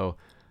basketball, so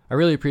I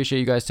really appreciate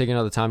you guys taking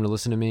all the time to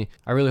listen to me.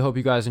 I really hope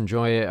you guys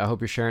enjoy it. I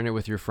hope you're sharing it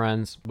with your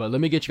friends. But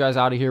let me get you guys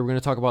out of here. We're going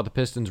to talk about the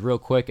Pistons real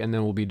quick, and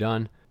then we'll be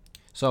done.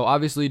 So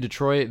obviously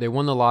Detroit, they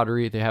won the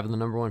lottery. They have the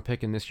number 1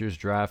 pick in this year's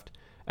draft.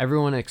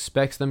 Everyone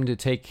expects them to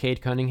take Cade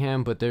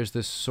Cunningham, but there's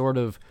this sort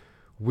of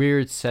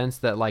weird sense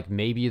that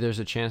maybe there's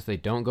a chance they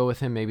don't go with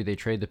him. Maybe they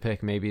trade the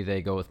pick. Maybe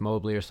they go with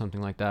Mobley or something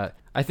like that.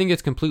 I think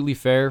it's completely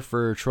fair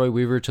for Troy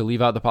Weaver to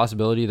leave out the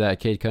possibility that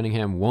Cade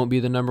Cunningham won't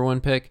be the number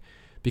 1 pick.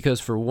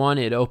 Because for one,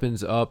 it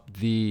opens up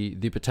the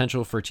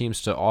potential for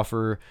teams to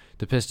offer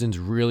the Pistons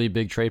really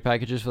big trade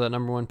packages for that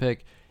number 1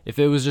 pick. If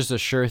it was just a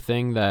sure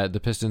thing that the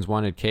Pistons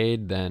wanted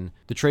Cade, then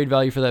the trade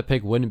value for that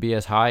pick wouldn't be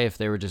as high if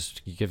they were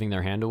just giving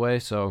their hand away.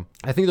 So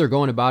I think they're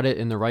going about it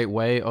in the right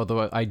way,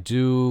 although I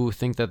do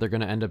think that they're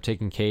going to end up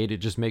taking Cade. It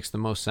just makes the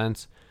most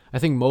sense. I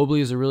think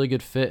Mobley is a really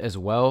good fit as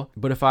well,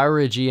 but if I were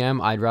a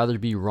GM, I'd rather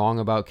be wrong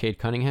about Cade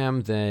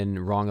Cunningham than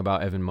wrong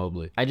about Evan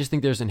Mobley. I just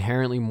think there's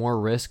inherently more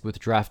risk with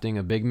drafting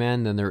a big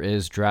man than there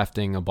is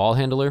drafting a ball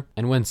handler,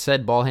 and when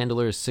said ball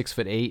handler is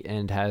 6'8"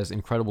 and has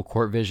incredible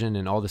court vision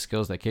and all the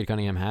skills that Cade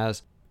Cunningham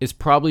has, it's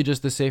probably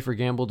just the safer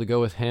gamble to go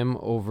with him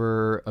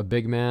over a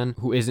big man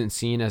who isn't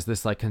seen as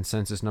this like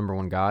consensus number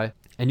one guy.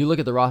 And you look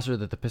at the roster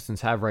that the Pistons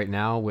have right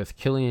now with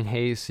Killian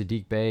Hayes,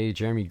 Saddiq Bey,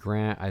 Jeremy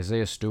Grant,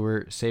 Isaiah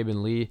Stewart,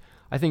 Saben Lee.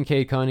 I think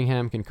Cade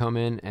Cunningham can come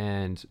in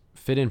and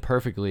fit in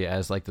perfectly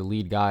as like the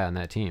lead guy on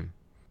that team.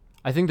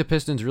 I think the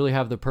Pistons really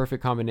have the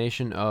perfect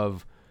combination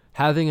of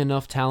having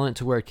enough talent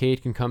to where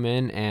Cade can come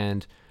in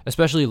and,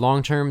 especially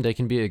long term, they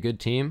can be a good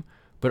team.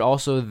 But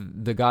also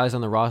the guys on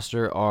the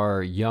roster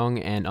are young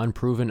and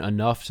unproven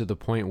enough to the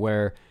point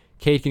where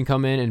Cade can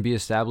come in and be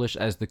established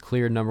as the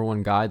clear number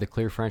one guy, the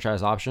clear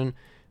franchise option,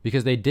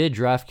 because they did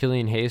draft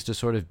Killian Hayes to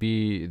sort of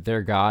be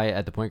their guy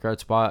at the point guard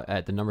spot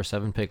at the number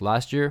 7 pick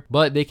last year.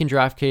 But they can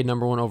draft Cade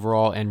number 1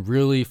 overall and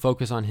really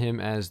focus on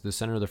him as the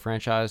center of the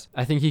franchise.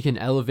 I think he can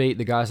elevate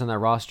the guys on that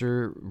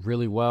roster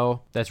really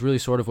well. That's really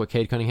sort of what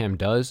Cade Cunningham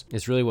does.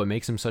 It's really what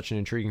makes him such an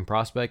intriguing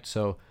prospect.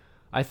 So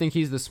I think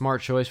he's the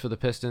smart choice for the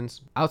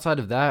Pistons. Outside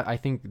of that, I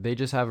think they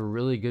just have a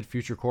really good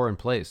future core in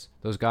place.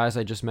 Those guys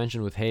I just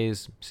mentioned with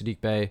Hayes, Saddiq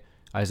Bey,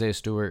 Isaiah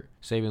Stewart,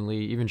 Saben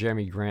Lee, even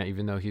Jeremy Grant,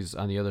 even though he's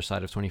on the other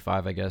side of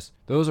 25, I guess.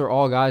 Those are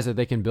all guys that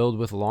they can build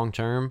with long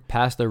term,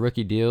 past their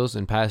rookie deals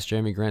and past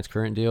Jeremy Grant's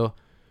current deal,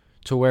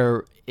 to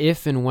where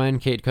if and when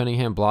Cade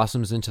Cunningham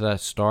blossoms into that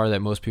star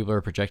that most people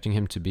are projecting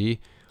him to be,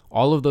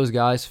 all of those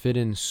guys fit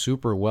in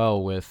super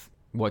well with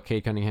what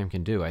Cade Cunningham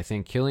can do. I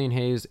think Killian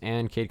Hayes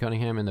and Cade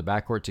Cunningham in the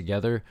backcourt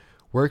together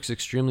works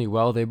extremely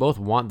well. They both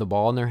want the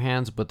ball in their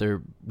hands, but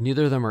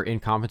neither of them are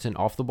incompetent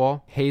off the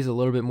ball. Hayes a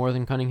little bit more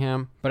than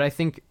Cunningham, but I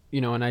think,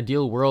 in an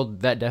ideal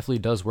world, that definitely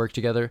does work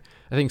together.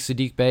 I think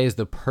Saddiq Bey is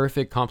the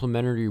perfect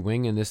complementary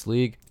wing in this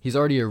league. He's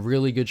already a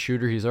really good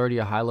shooter. He's already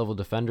a high-level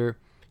defender.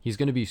 He's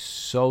going to be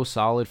so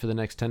solid for the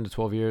next 10 to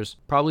 12 years.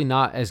 Probably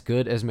not as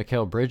good as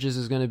Mikal Bridges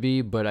is going to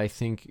be, but I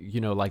think,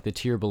 like the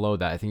tier below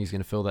that, I think he's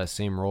going to fill that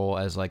same role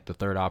as like the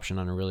third option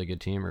on a really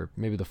good team, or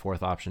maybe the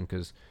fourth option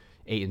because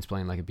Ayton's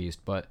playing like a beast.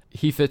 But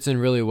he fits in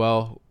really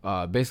well,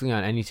 basically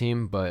on any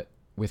team, but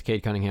with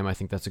Cade Cunningham, I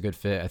think that's a good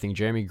fit. I think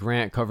Jeremy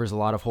Grant covers a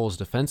lot of holes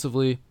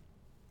defensively,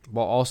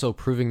 while also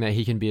proving that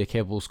he can be a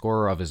capable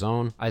scorer of his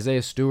own.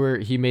 Isaiah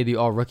Stewart, he made the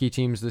all-rookie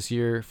teams this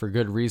year for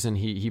good reason.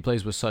 He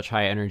plays with such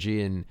high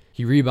energy and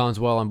he rebounds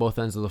well on both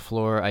ends of the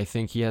floor. I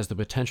think he has the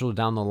potential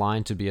down the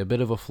line to be a bit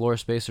of a floor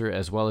spacer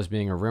as well as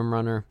being a rim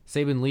runner.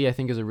 Saben Lee, I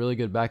think, is a really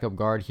good backup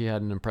guard. He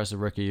had an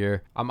impressive rookie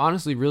year. I'm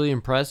honestly really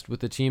impressed with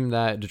the team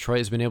that Detroit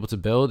has been able to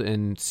build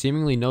in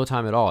seemingly no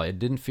time at all. It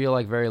didn't feel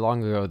like very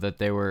long ago that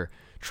they were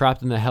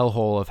trapped in the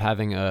hellhole of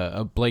having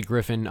a Blake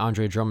Griffin,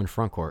 Andre Drummond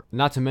frontcourt.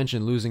 Not to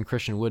mention losing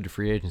Christian Wood to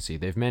free agency.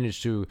 They've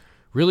managed to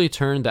really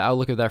turn the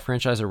outlook of that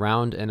franchise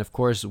around, and of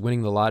course,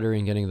 winning the lottery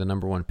and getting the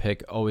number 1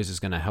 pick always is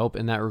going to help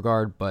in that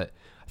regard, but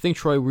I think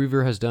Troy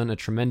Weaver has done a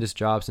tremendous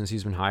job since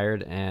he's been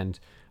hired, and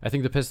I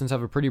think the Pistons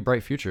have a pretty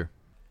bright future.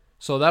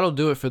 So that'll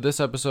do it for this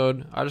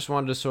episode. I just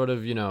wanted to sort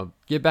of,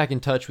 get back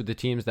in touch with the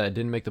teams that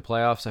didn't make the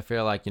playoffs. I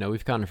feel like,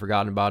 we've kind of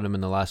forgotten about them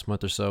in the last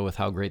month or so with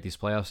how great these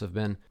playoffs have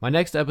been. My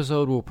next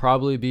episode will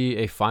probably be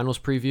a finals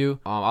preview.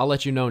 I'll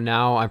let you know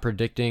now. I'm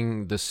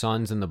predicting the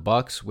Suns and the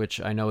Bucks,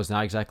 which I know is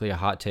not exactly a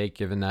hot take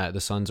given that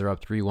the Suns are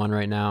up 3-1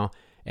 right now,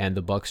 and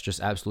the Bucks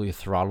just absolutely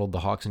throttled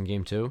the Hawks in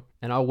Game 2.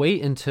 And I'll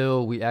wait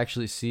until we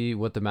actually see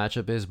what the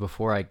matchup is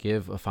before I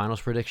give a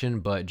finals prediction,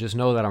 but just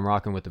know that I'm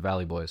rocking with the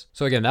Valley Boys.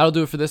 So again, that'll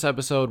do it for this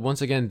episode.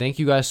 Once again, thank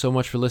you guys so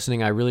much for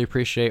listening. I really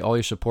appreciate all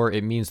your support.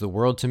 It means the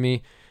world to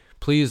me.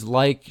 Please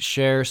like,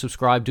 share,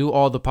 subscribe, do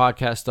all the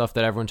podcast stuff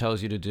that everyone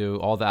tells you to do,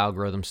 all the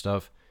algorithm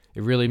stuff.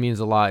 It really means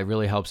a lot. It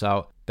really helps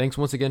out. Thanks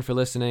once again for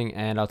listening,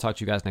 and I'll talk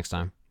to you guys next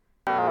time.